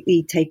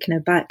completely taken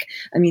aback.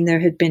 I mean, there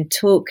had been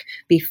talk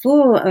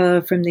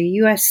before from the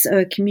US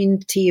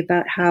community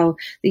about how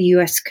the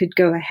US could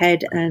go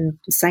ahead and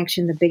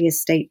sanction the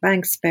biggest state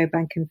banks,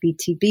 Sberbank and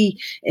VTB,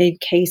 in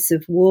case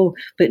of war.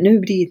 But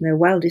nobody in their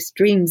wildest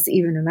dreams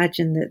even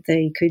imagined that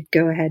they could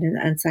go ahead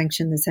and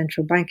sanction the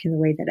central bank in the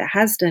way that it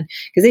has done.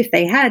 Because if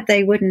they had,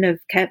 they wouldn't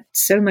have kept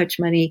so much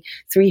money,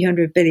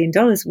 $300 billion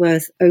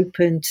worth,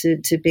 open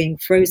to being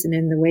frozen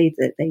in the way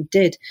that they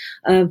did.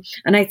 And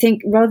I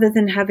think rather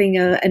than having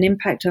an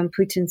impact on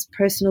Putin's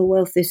personal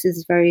wealth, this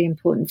is very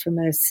important from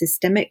a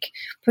systemic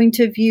point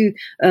of view,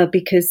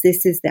 because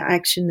this is the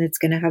action that's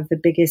going to have the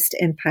biggest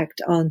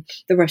impact on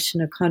the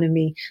Russian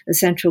economy. The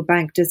central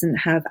bank doesn't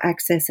have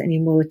access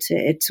anymore to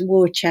its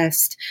war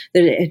chest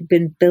that it had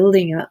been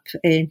building up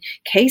in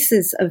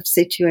cases of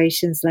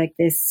situations like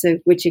this, so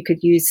which it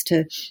could use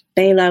to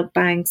bail out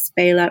banks,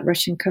 bail out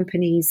Russian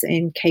companies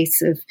in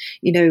case of,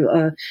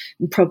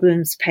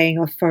 problems paying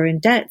off foreign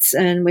debts,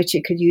 and which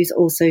it could use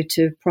also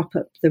to prop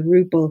up the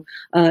ruble.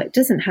 It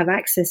doesn't have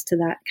access to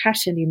that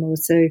cash anymore.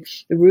 So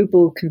the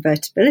ruble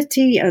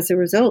convertibility, as a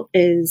result,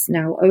 is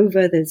now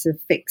over. There's a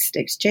fixed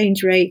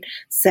exchange rate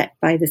set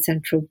by the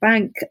central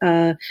bank.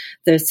 The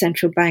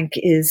central bank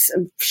is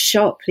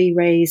sharply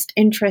raised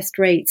interest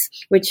rates,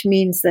 which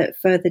means that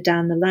further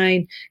down the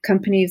line,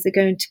 companies are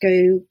going to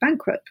go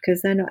bankrupt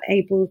because they're not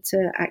able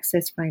to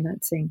access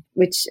financing,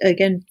 which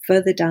again,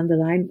 further down the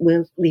line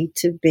will lead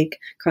to big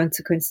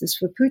consequences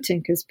for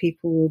Putin because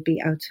people will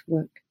be out of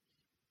work.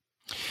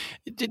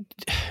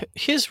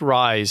 His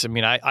rise, I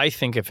mean, I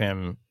think of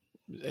him,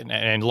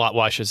 and a lot,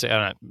 well, I should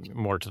say,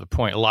 more to the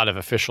point, a lot of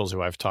officials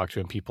who I've talked to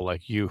and people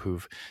like you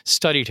who've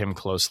studied him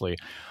closely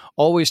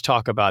always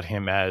talk about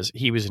him as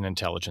he was an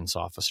intelligence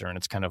officer. And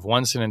it's kind of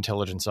once an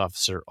intelligence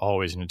officer,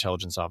 always an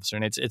intelligence officer.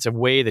 And it's a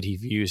way that he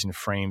views and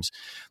frames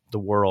the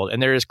world.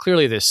 And there is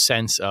clearly this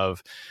sense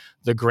of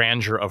the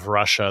grandeur of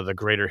Russia, the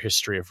greater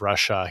history of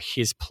Russia,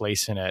 his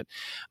place in it.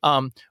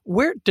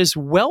 Where does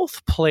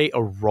wealth play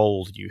a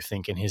role, do you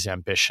think, in his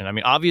ambition? I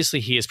mean, obviously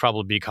he has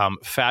probably become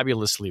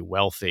fabulously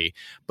wealthy,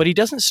 but he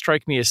doesn't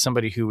strike me as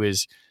somebody who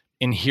is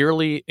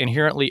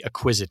inherently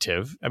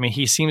acquisitive. I mean,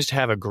 he seems to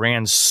have a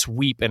grand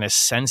sweep and a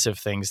sense of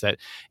things that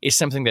is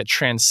something that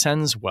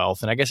transcends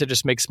wealth. And I guess it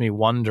just makes me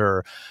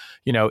wonder,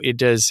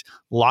 does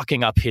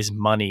locking up his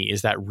money,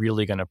 is that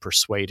really going to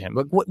persuade him?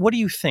 But what do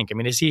you think? I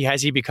mean, has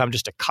he become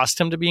just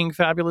accustomed to being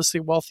fabulously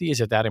wealthy?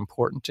 Is it that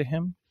important to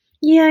him?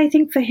 Yeah, I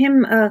think for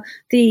him,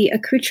 the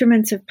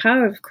accoutrements of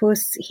power, of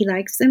course, he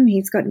likes them.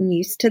 He's gotten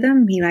used to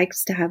them. He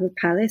likes to have a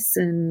palace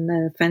and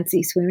a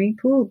fancy swimming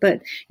pool.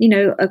 But,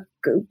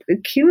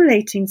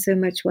 accumulating so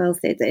much wealth,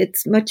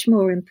 it's much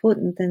more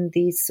important than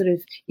these sort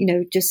of,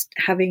 just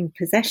having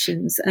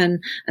possessions. And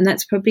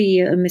that's probably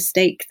a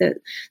mistake that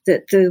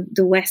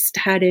the West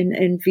had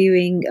in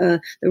viewing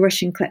the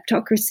Russian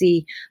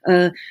kleptocracy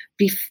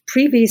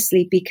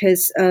previously,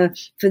 because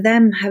for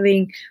them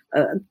having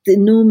the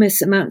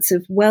enormous amounts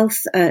of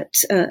wealth at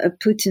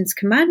Putin's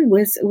command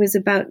was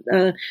about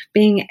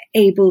being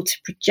able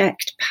to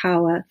project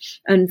power.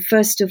 And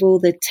first of all,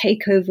 the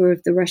takeover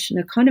of the Russian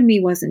economy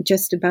wasn't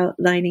just about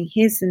lining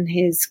his and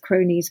his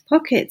cronies'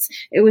 pockets.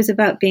 It was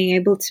about being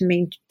able to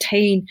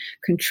maintain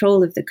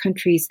control of the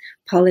country's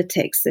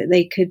politics, that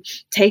they could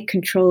take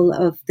control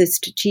of the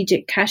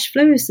strategic cash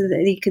flows so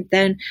that they could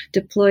then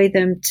deploy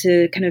them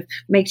to kind of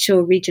make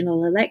sure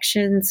regional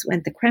elections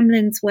went the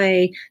Kremlin's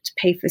way, to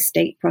pay for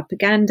state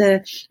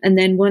propaganda. And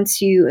then once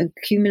you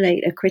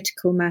accumulate a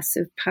critical mass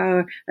of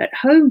power at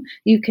home,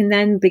 you can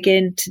then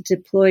begin to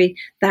deploy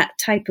that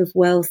type of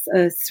wealth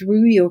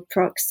through your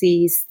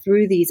proxies,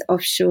 through these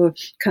offshore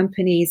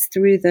companies,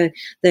 through the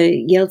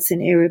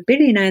Yeltsin era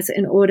billionaires,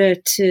 in order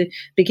to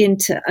begin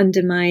to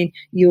undermine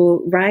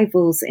your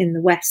rivals in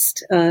the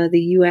West, the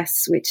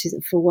US, which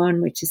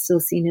is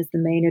still seen as the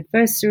main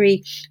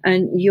adversary,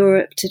 and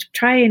Europe, to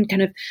try and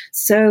kind of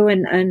sow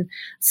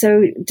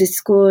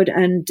discord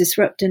and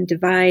disrupt and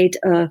divide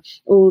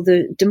all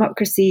the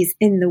democracies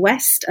in the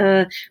West,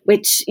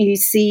 which you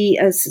see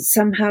as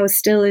somehow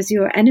still as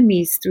your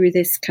enemies through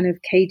this kind of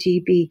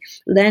KGB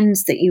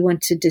lens, that you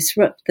want to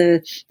disrupt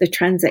the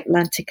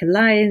transatlantic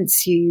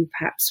alliance. You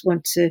perhaps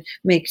want to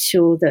make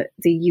sure that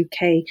the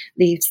UK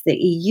leaves the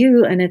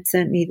EU, and it's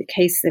certainly the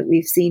case that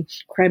we've seen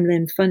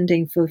Kremlin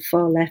funding for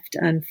far left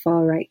and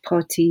far right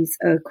parties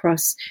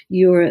across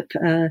Europe,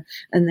 and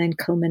then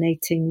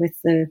culminating with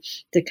the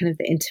kind of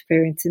the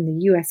interference in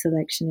the US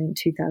election in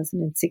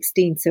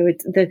 2016. So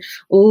it's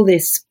all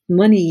this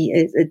money.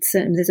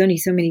 There's only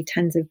so many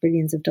tens of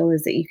billions of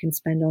dollars that you can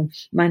spend on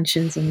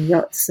mansions and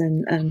yachts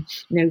and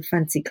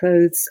fancy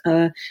clothes,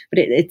 but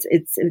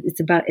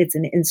it's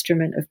an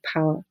instrument of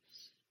power.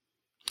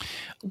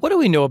 What do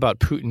we know about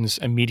Putin's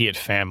immediate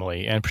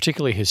family, and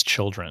particularly his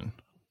children?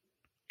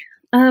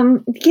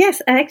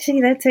 Yes,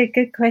 actually, that's a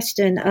good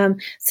question.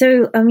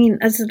 So, I mean,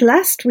 as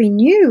last we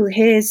knew,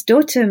 his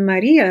daughter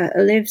Maria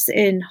lives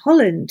in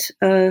Holland.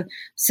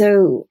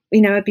 So,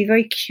 I'd be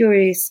very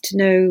curious to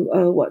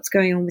know what's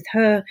going on with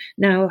her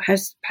now.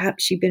 Has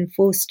perhaps she been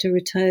forced to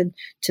return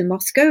to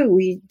Moscow?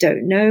 We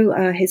don't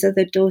know. His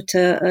other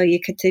daughter,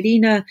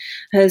 Yekaterina,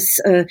 has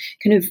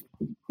kind of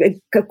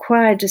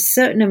acquired a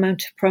certain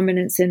amount of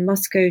prominence in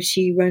Moscow.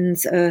 She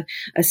runs a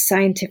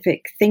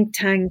scientific think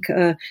tank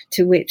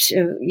to which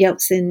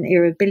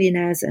Yeltsin-era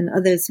billionaires and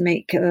others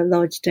make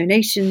large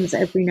donations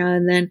every now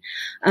and then.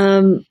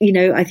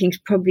 I think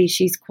probably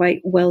she's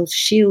quite well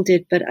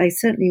shielded, but I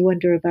certainly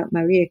wonder about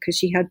Maria, because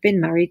she had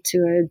been married to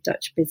a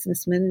Dutch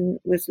businessman and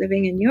was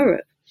living in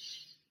Europe.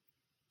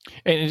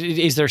 And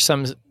is there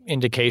some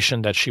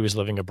indication that she was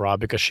living abroad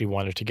because she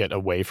wanted to get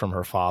away from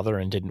her father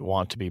and didn't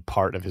want to be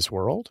part of his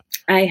world?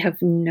 I have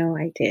no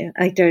idea.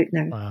 I don't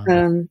know.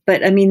 Wow.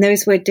 But I mean,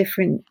 those were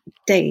different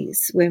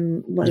days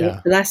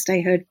the last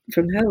I heard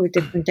from her were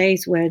different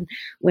days when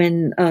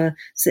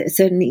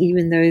certainly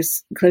even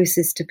those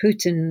closest to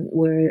Putin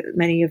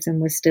many of them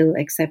were still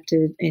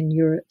accepted in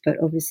Europe. But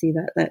obviously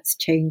that's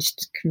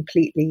changed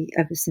completely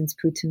ever since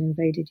Putin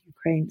invaded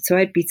Ukraine. So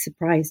I'd be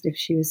surprised if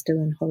she was still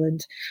in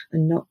Holland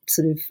and not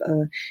sort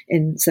of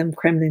in some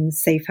Kremlin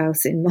safe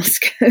house in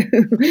Moscow.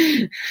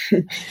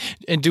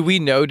 And do we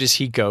know, does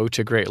he go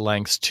to great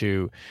lengths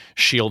to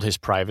shield his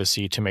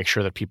privacy, to make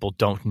sure that people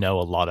don't know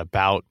a lot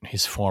about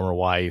his former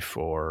wife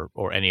or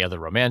any other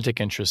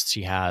romantic interests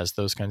he has,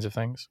 those kinds of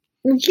things?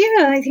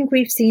 Yeah, I think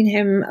we've seen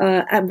him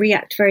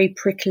react very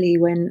prickly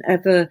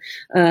whenever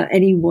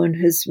anyone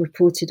has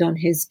reported on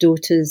his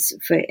daughters,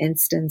 for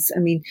instance. I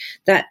mean,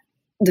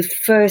 the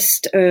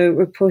first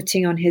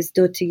reporting on his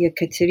daughter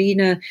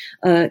Yekaterina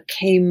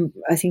came,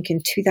 I think,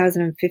 in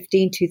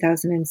 2015,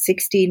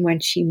 2016, when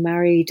she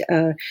married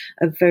a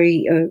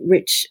very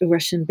rich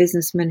Russian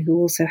businessman who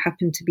also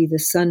happened to be the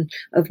son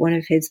of one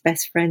of his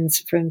best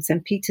friends from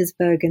St.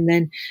 Petersburg, and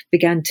then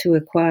began to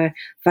acquire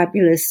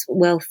fabulous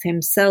wealth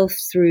himself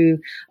through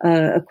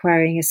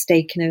acquiring a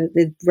stake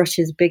in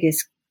Russia's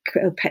biggest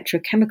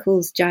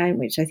petrochemicals giant,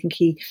 which I think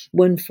he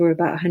won for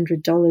about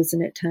 $100,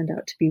 and it turned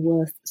out to be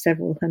worth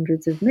several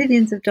hundreds of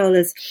millions of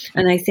dollars.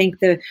 And I think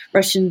the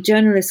Russian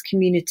journalist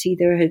community,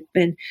 there had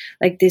been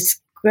like this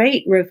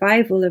great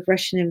revival of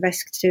Russian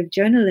investigative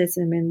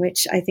journalism, in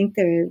which I think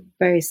there are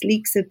various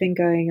leaks have been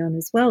going on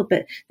as well,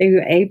 but they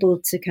were able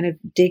to kind of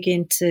dig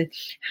into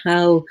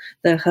how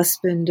the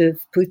husband of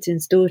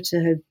Putin's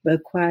daughter had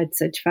acquired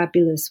such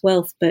fabulous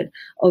wealth. But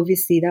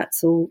obviously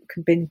that's all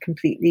been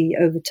completely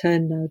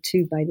overturned now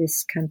too by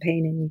this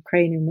campaign in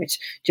Ukraine, in which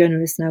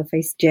journalists now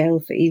face jail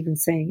for even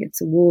saying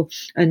it's a war.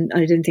 And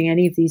I don't think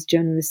any of these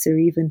journalists are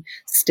even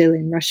still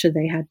in Russia.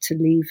 They had to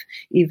leave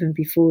even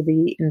before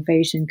the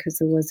invasion because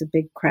there was a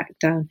big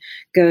crackdown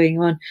going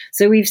on.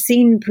 So we've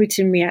seen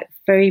Putin react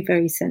very,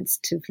 very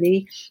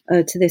sensitively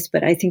to this,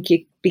 but I think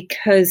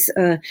because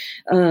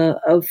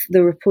of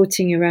the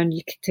reporting around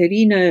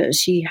Yekaterina,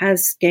 she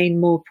has gained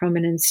more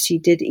prominence. She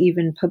did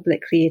even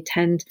publicly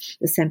attend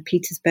the St.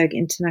 Petersburg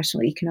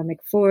International Economic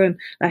Forum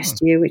last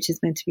year, which is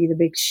meant to be the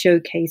big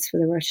showcase for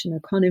the Russian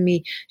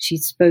economy. She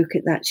spoke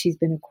at that. She's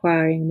been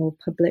acquiring a more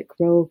public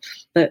role,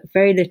 but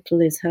very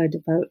little is heard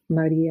about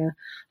Maria.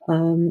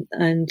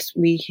 And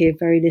we hear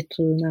very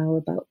little now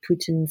about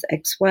Putin's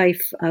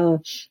ex-wife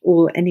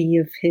or any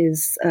of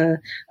his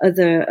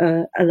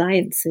other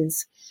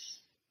alliances.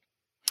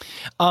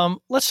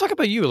 Let's talk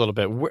about you a little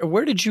bit.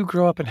 Where did you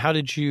grow up, and how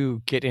did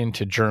you get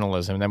into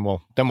journalism?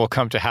 And then we'll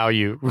come to how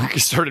you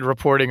started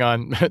reporting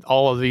on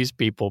all of these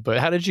people. But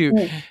how did you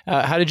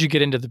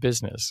get into the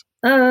business?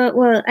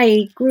 Well,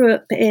 I grew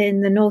up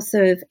in the north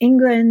of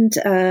England.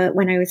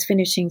 When I was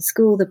finishing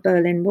school, the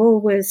Berlin Wall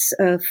was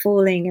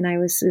falling, and I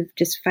was sort of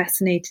just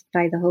fascinated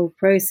by the whole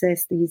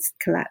process, these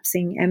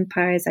collapsing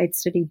empires. I'd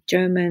studied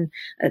German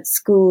at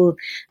school,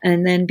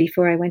 and then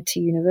before I went to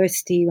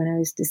university, when I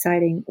was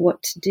deciding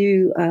what to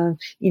do,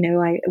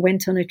 I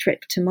went on a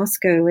trip to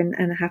Moscow and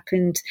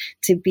happened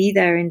to be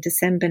there in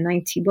December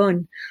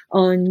 91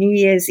 on New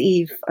Year's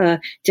Eve,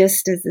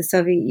 just as the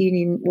Soviet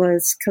Union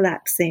was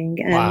collapsing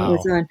and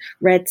was on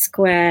Red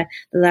Square,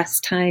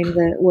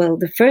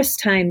 the first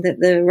time that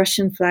the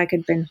Russian flag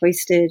had been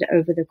hoisted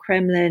over the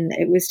Kremlin.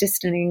 It was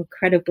just an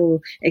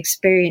incredible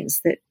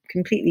experience that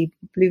completely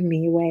blew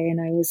me away,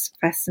 and I was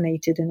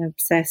fascinated and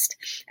obsessed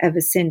ever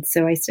since.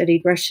 So I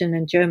studied Russian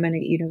and German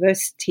at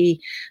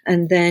university,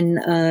 and then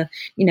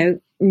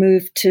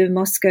moved to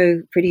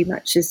Moscow pretty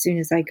much as soon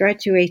as I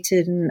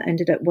graduated, and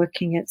ended up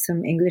working at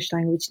some English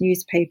language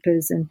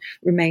newspapers and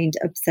remained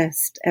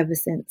obsessed ever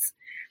since.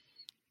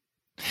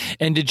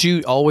 And did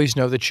you always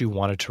know that you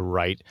wanted to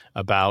write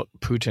about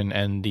Putin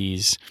and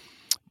these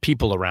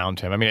people around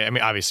him? I mean,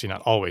 obviously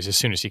not always. As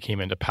soon as he came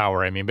into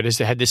power, but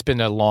had this been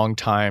a long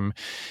time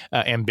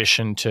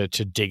ambition to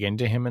dig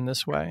into him in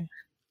this way?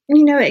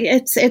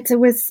 It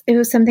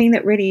was something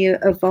that really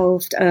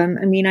evolved.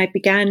 I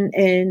began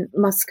in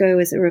Moscow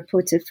as a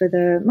reporter for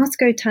the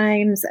Moscow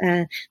Times,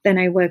 then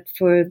I worked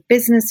for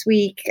Business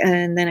Week,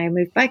 and then I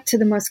moved back to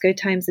the Moscow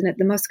Times. And at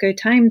the Moscow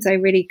Times, I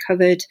really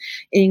covered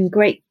in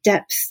great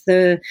depth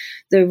the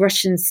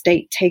Russian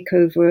state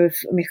takeover of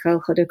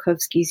Mikhail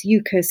Khodorkovsky's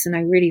Yukos, and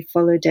I really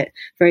followed it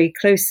very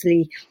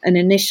closely. And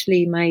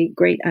initially, my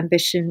great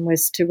ambition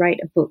was to write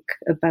a book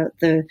about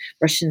the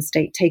Russian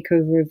state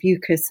takeover of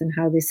Yukos and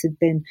how this had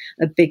been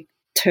a big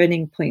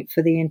turning point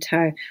for the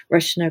entire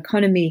Russian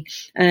economy.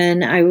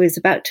 And I was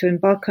about to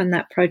embark on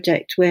that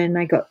project when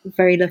I got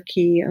very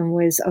lucky and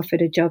was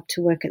offered a job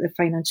to work at the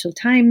Financial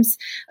Times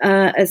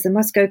as the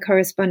Moscow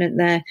correspondent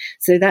there.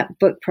 So that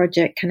book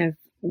project kind of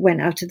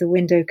went out of the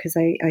window because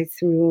I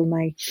threw all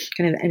my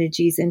kind of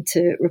energies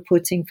into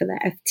reporting for the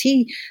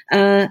FT.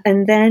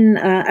 And then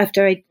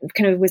after I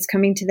kind of was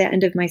coming to the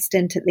end of my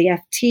stint at the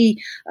FT,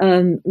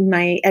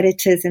 my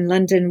editors in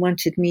London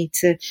wanted me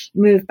to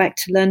move back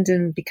to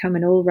London, become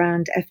an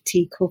all-round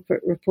FT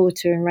corporate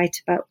reporter and write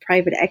about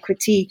private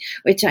equity,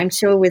 which I'm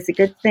sure was a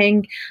good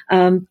thing.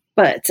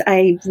 But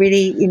I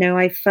really,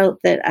 I felt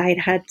that I'd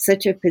had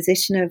such a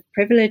position of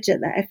privilege at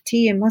the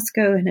FT in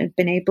Moscow and had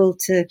been able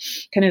to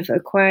kind of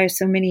acquire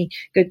so many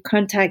good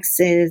contacts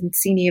and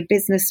senior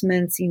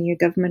businessmen, senior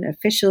government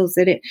officials,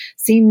 that it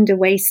seemed a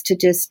waste to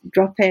just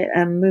drop it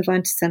and move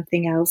on to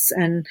something else.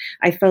 And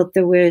I felt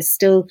there were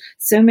still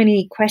so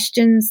many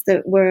questions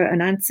that were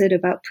unanswered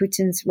about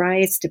Putin's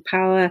rise to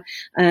power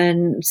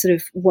and sort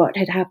of what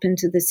had happened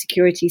to the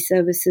security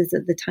services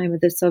at the time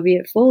of the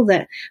Soviet fall,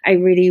 that I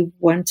really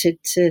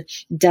wanted to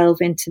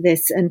delve into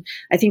this. And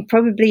I think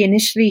probably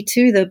initially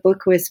too, the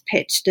book was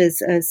pitched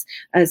as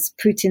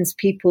Putin's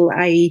people,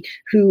 i.e.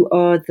 who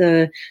are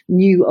the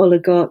new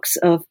oligarchs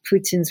of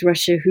Putin's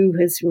Russia, who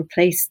has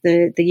replaced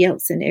the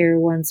Yeltsin era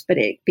ones. But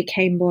it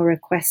became more a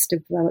quest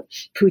about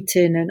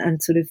Putin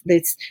and sort of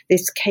this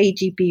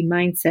KGB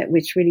mindset,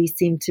 which really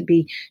seemed to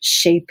be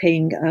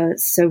shaping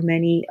so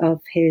many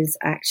of his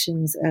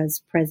actions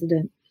as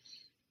president.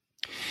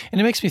 And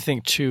it makes me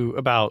think too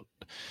about,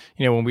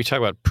 when we talk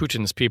about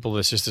Putin's people,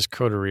 this is this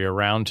coterie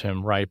around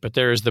him, right? But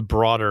there are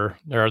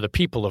the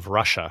people of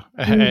Russia.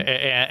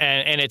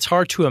 And it's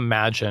hard to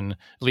imagine,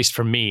 at least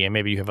for me, and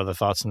maybe you have other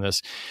thoughts on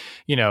this,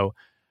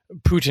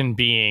 Putin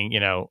being,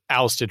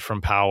 ousted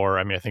from power.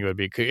 I think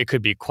it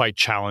could be quite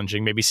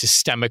challenging, maybe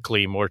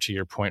systemically, more to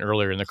your point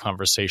earlier in the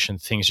conversation,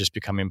 things just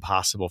become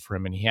impossible for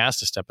him and he has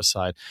to step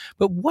aside.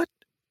 But what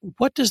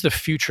does the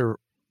future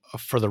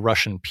for the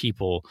Russian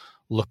people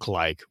look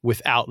like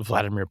without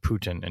Vladimir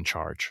Putin in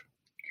charge?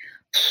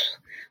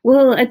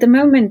 Well, at the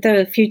moment,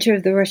 the future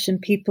of the Russian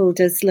people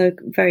does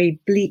look very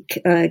bleak,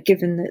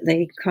 given that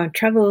they can't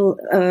travel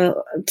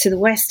to the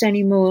West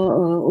anymore.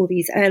 All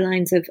these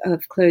airlines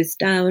have closed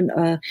down.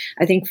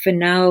 I think for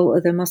now,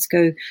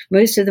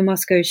 most of the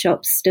Moscow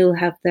shops still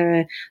have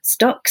their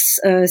stocks.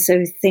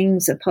 So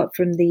things apart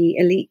from the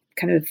elite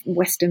kind of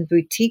Western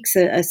boutiques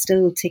are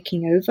still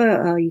ticking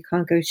over. You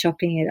can't go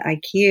shopping at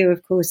IKEA,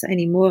 of course,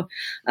 anymore.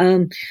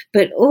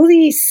 But all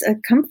these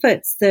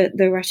comforts that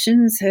the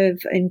Russians have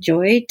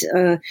enjoyed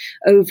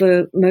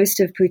over most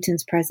of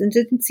Putin's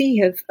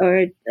presidency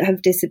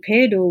have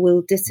disappeared or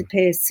will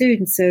disappear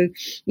soon. So,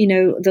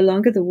 the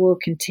longer the war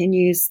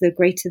continues, the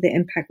greater the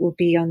impact will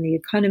be on the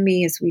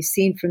economy. As we've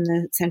seen from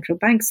the central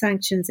bank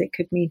sanctions, it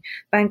could mean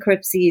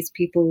bankruptcies,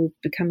 people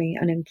becoming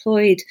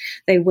unemployed.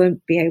 They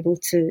won't be able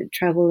to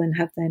travel and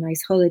have their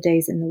nice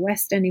holidays in the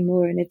West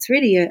anymore. And it's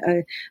really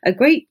a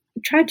great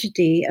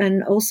tragedy,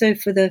 and also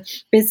for the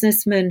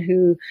businessmen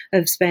who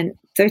have spent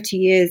 30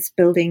 years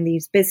building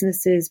these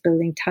businesses,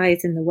 building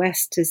ties in the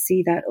West, to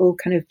see that all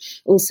kind of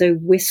also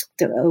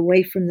whisked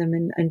away from them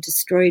and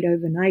destroyed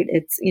overnight.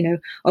 It's,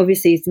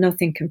 obviously it's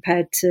nothing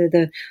compared to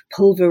the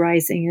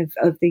pulverizing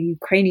of the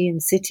Ukrainian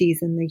cities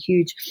and the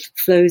huge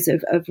flows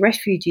of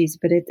refugees,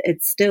 but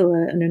it's still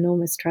an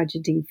enormous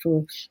tragedy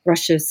for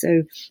Russia.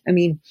 So,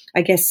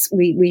 I guess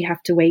we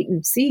have to wait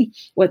and see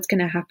what's going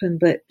to happen,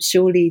 but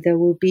surely there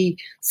will be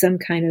some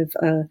kind of,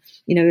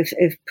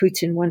 if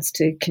Putin wants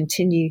to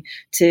continue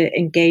to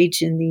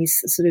engage in these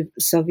sort of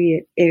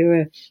Soviet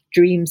era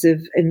dreams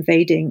of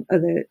invading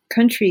other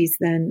countries,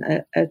 then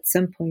at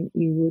some point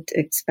you would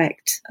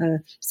expect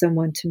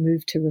someone to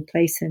move to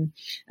replace him.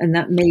 And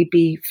that may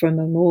be from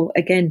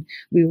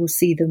we will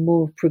see the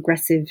more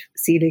progressive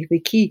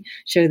Siloviki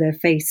show their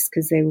face,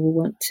 because they will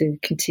want to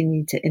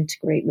continue to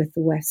integrate with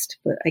the West.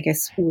 But I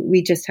guess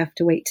we just have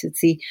to wait to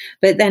see.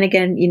 But then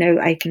again,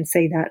 I can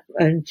say that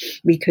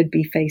we could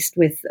be faced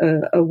with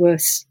a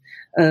worse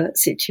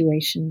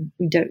situation.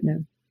 We don't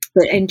know.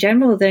 But in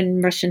general,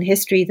 then Russian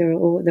history,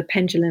 the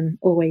pendulum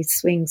always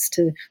swings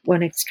to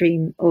one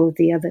extreme or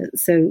the other.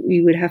 So we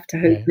would have to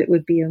hope it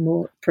would be a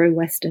more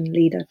pro-Western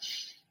leader.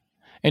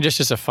 And just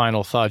as a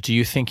final thought, do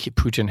you think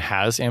Putin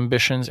has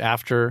ambitions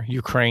after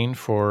Ukraine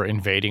for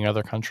invading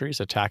other countries,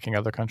 attacking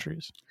other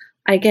countries?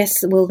 I guess,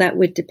 that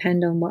would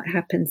depend on what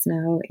happens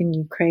now in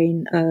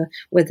Ukraine,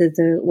 whether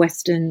the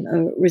Western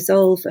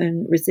resolve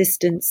and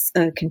resistance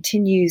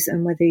continues,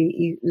 and whether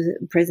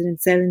President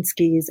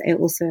Zelensky is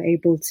also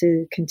able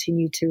to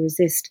continue to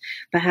resist.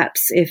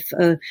 Perhaps if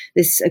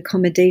this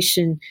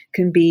accommodation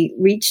can be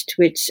reached,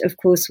 which of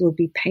course will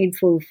be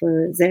painful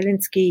for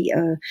Zelensky,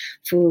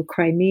 for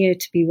Crimea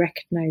to be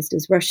recognized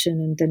as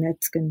Russian and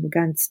Donetsk and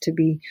Lugansk to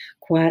be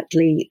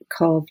quietly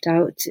carved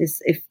out,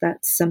 if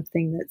that's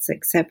something that's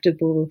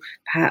acceptable.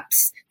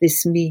 Perhaps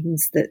this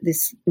means that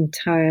this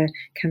entire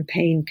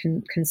campaign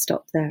can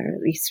stop there.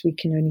 At least we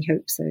can only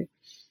hope so.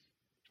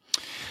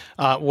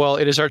 Well,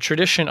 it is our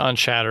tradition on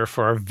Chatter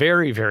for our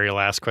very, very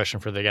last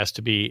question for the guest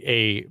to be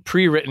a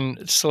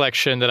pre-written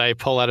selection that I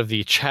pull out of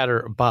the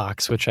Chatter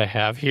box, which I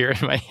have here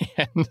in my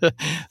hand.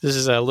 This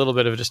is a little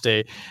bit of just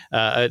a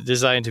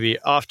designed to be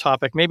off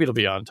topic. Maybe it'll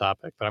be on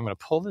topic, but I'm going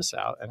to pull this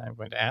out and I'm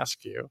going to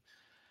ask you.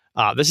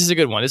 This is a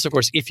good one. This, of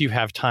course, if you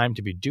have time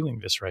to be doing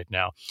this right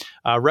now.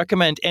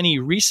 Recommend any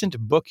recent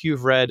book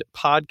you've read,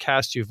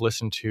 podcast you've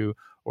listened to,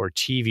 or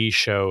TV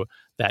show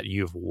that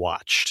you've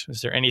watched.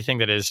 Is there anything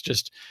that has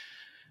just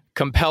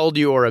compelled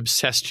you or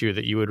obsessed you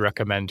that you would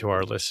recommend to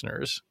our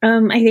listeners? I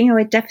think I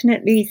would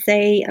definitely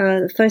say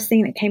the first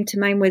thing that came to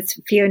mind was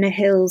Fiona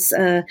Hill's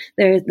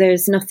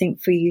There's Nothing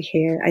for You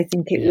Here. I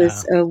think it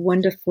was a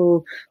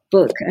wonderful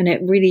book, and it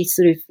really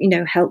sort of,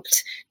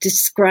 helped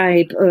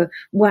describe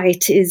why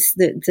it is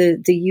that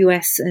the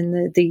US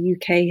and the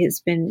UK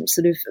has been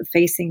sort of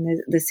facing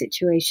the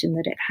situation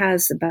that it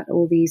has, about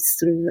all these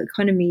sort of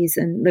economies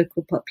and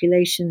local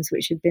populations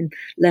which have been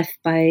left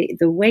by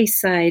the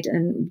wayside,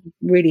 and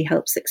really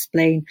helps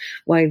explain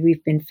why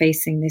we've been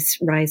facing this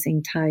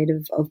rising tide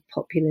of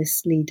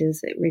populist leaders.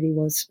 It really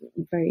was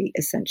very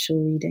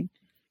essential reading.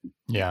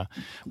 Yeah.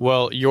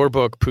 Well, your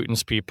book,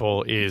 Putin's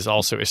People, is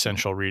also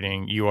essential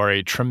reading. You are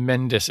a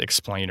tremendous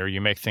explainer.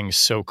 You make things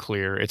so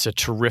clear. It's a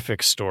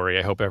terrific story.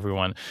 I hope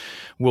everyone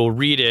will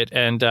read it.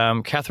 And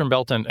Catherine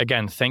Belton,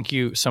 again, thank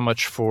you so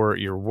much for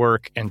your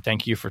work, and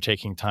thank you for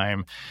taking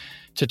time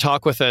to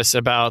talk with us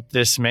about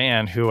this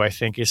man who I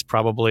think is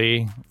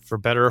probably, for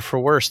better or for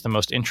worse, the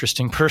most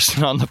interesting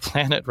person on the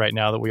planet right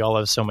now that we all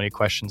have so many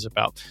questions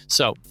about.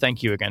 So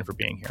thank you again for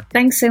being here.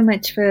 Thanks so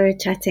much for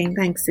chatting.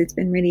 Thanks. It's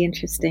been really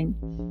interesting.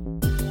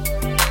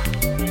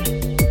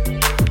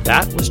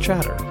 That was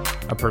Chatter,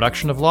 a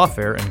production of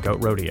Lawfare and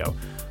Goat Rodeo.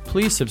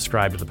 Please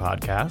subscribe to the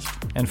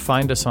podcast and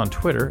find us on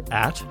Twitter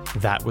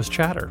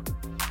 @ThatWasChatter.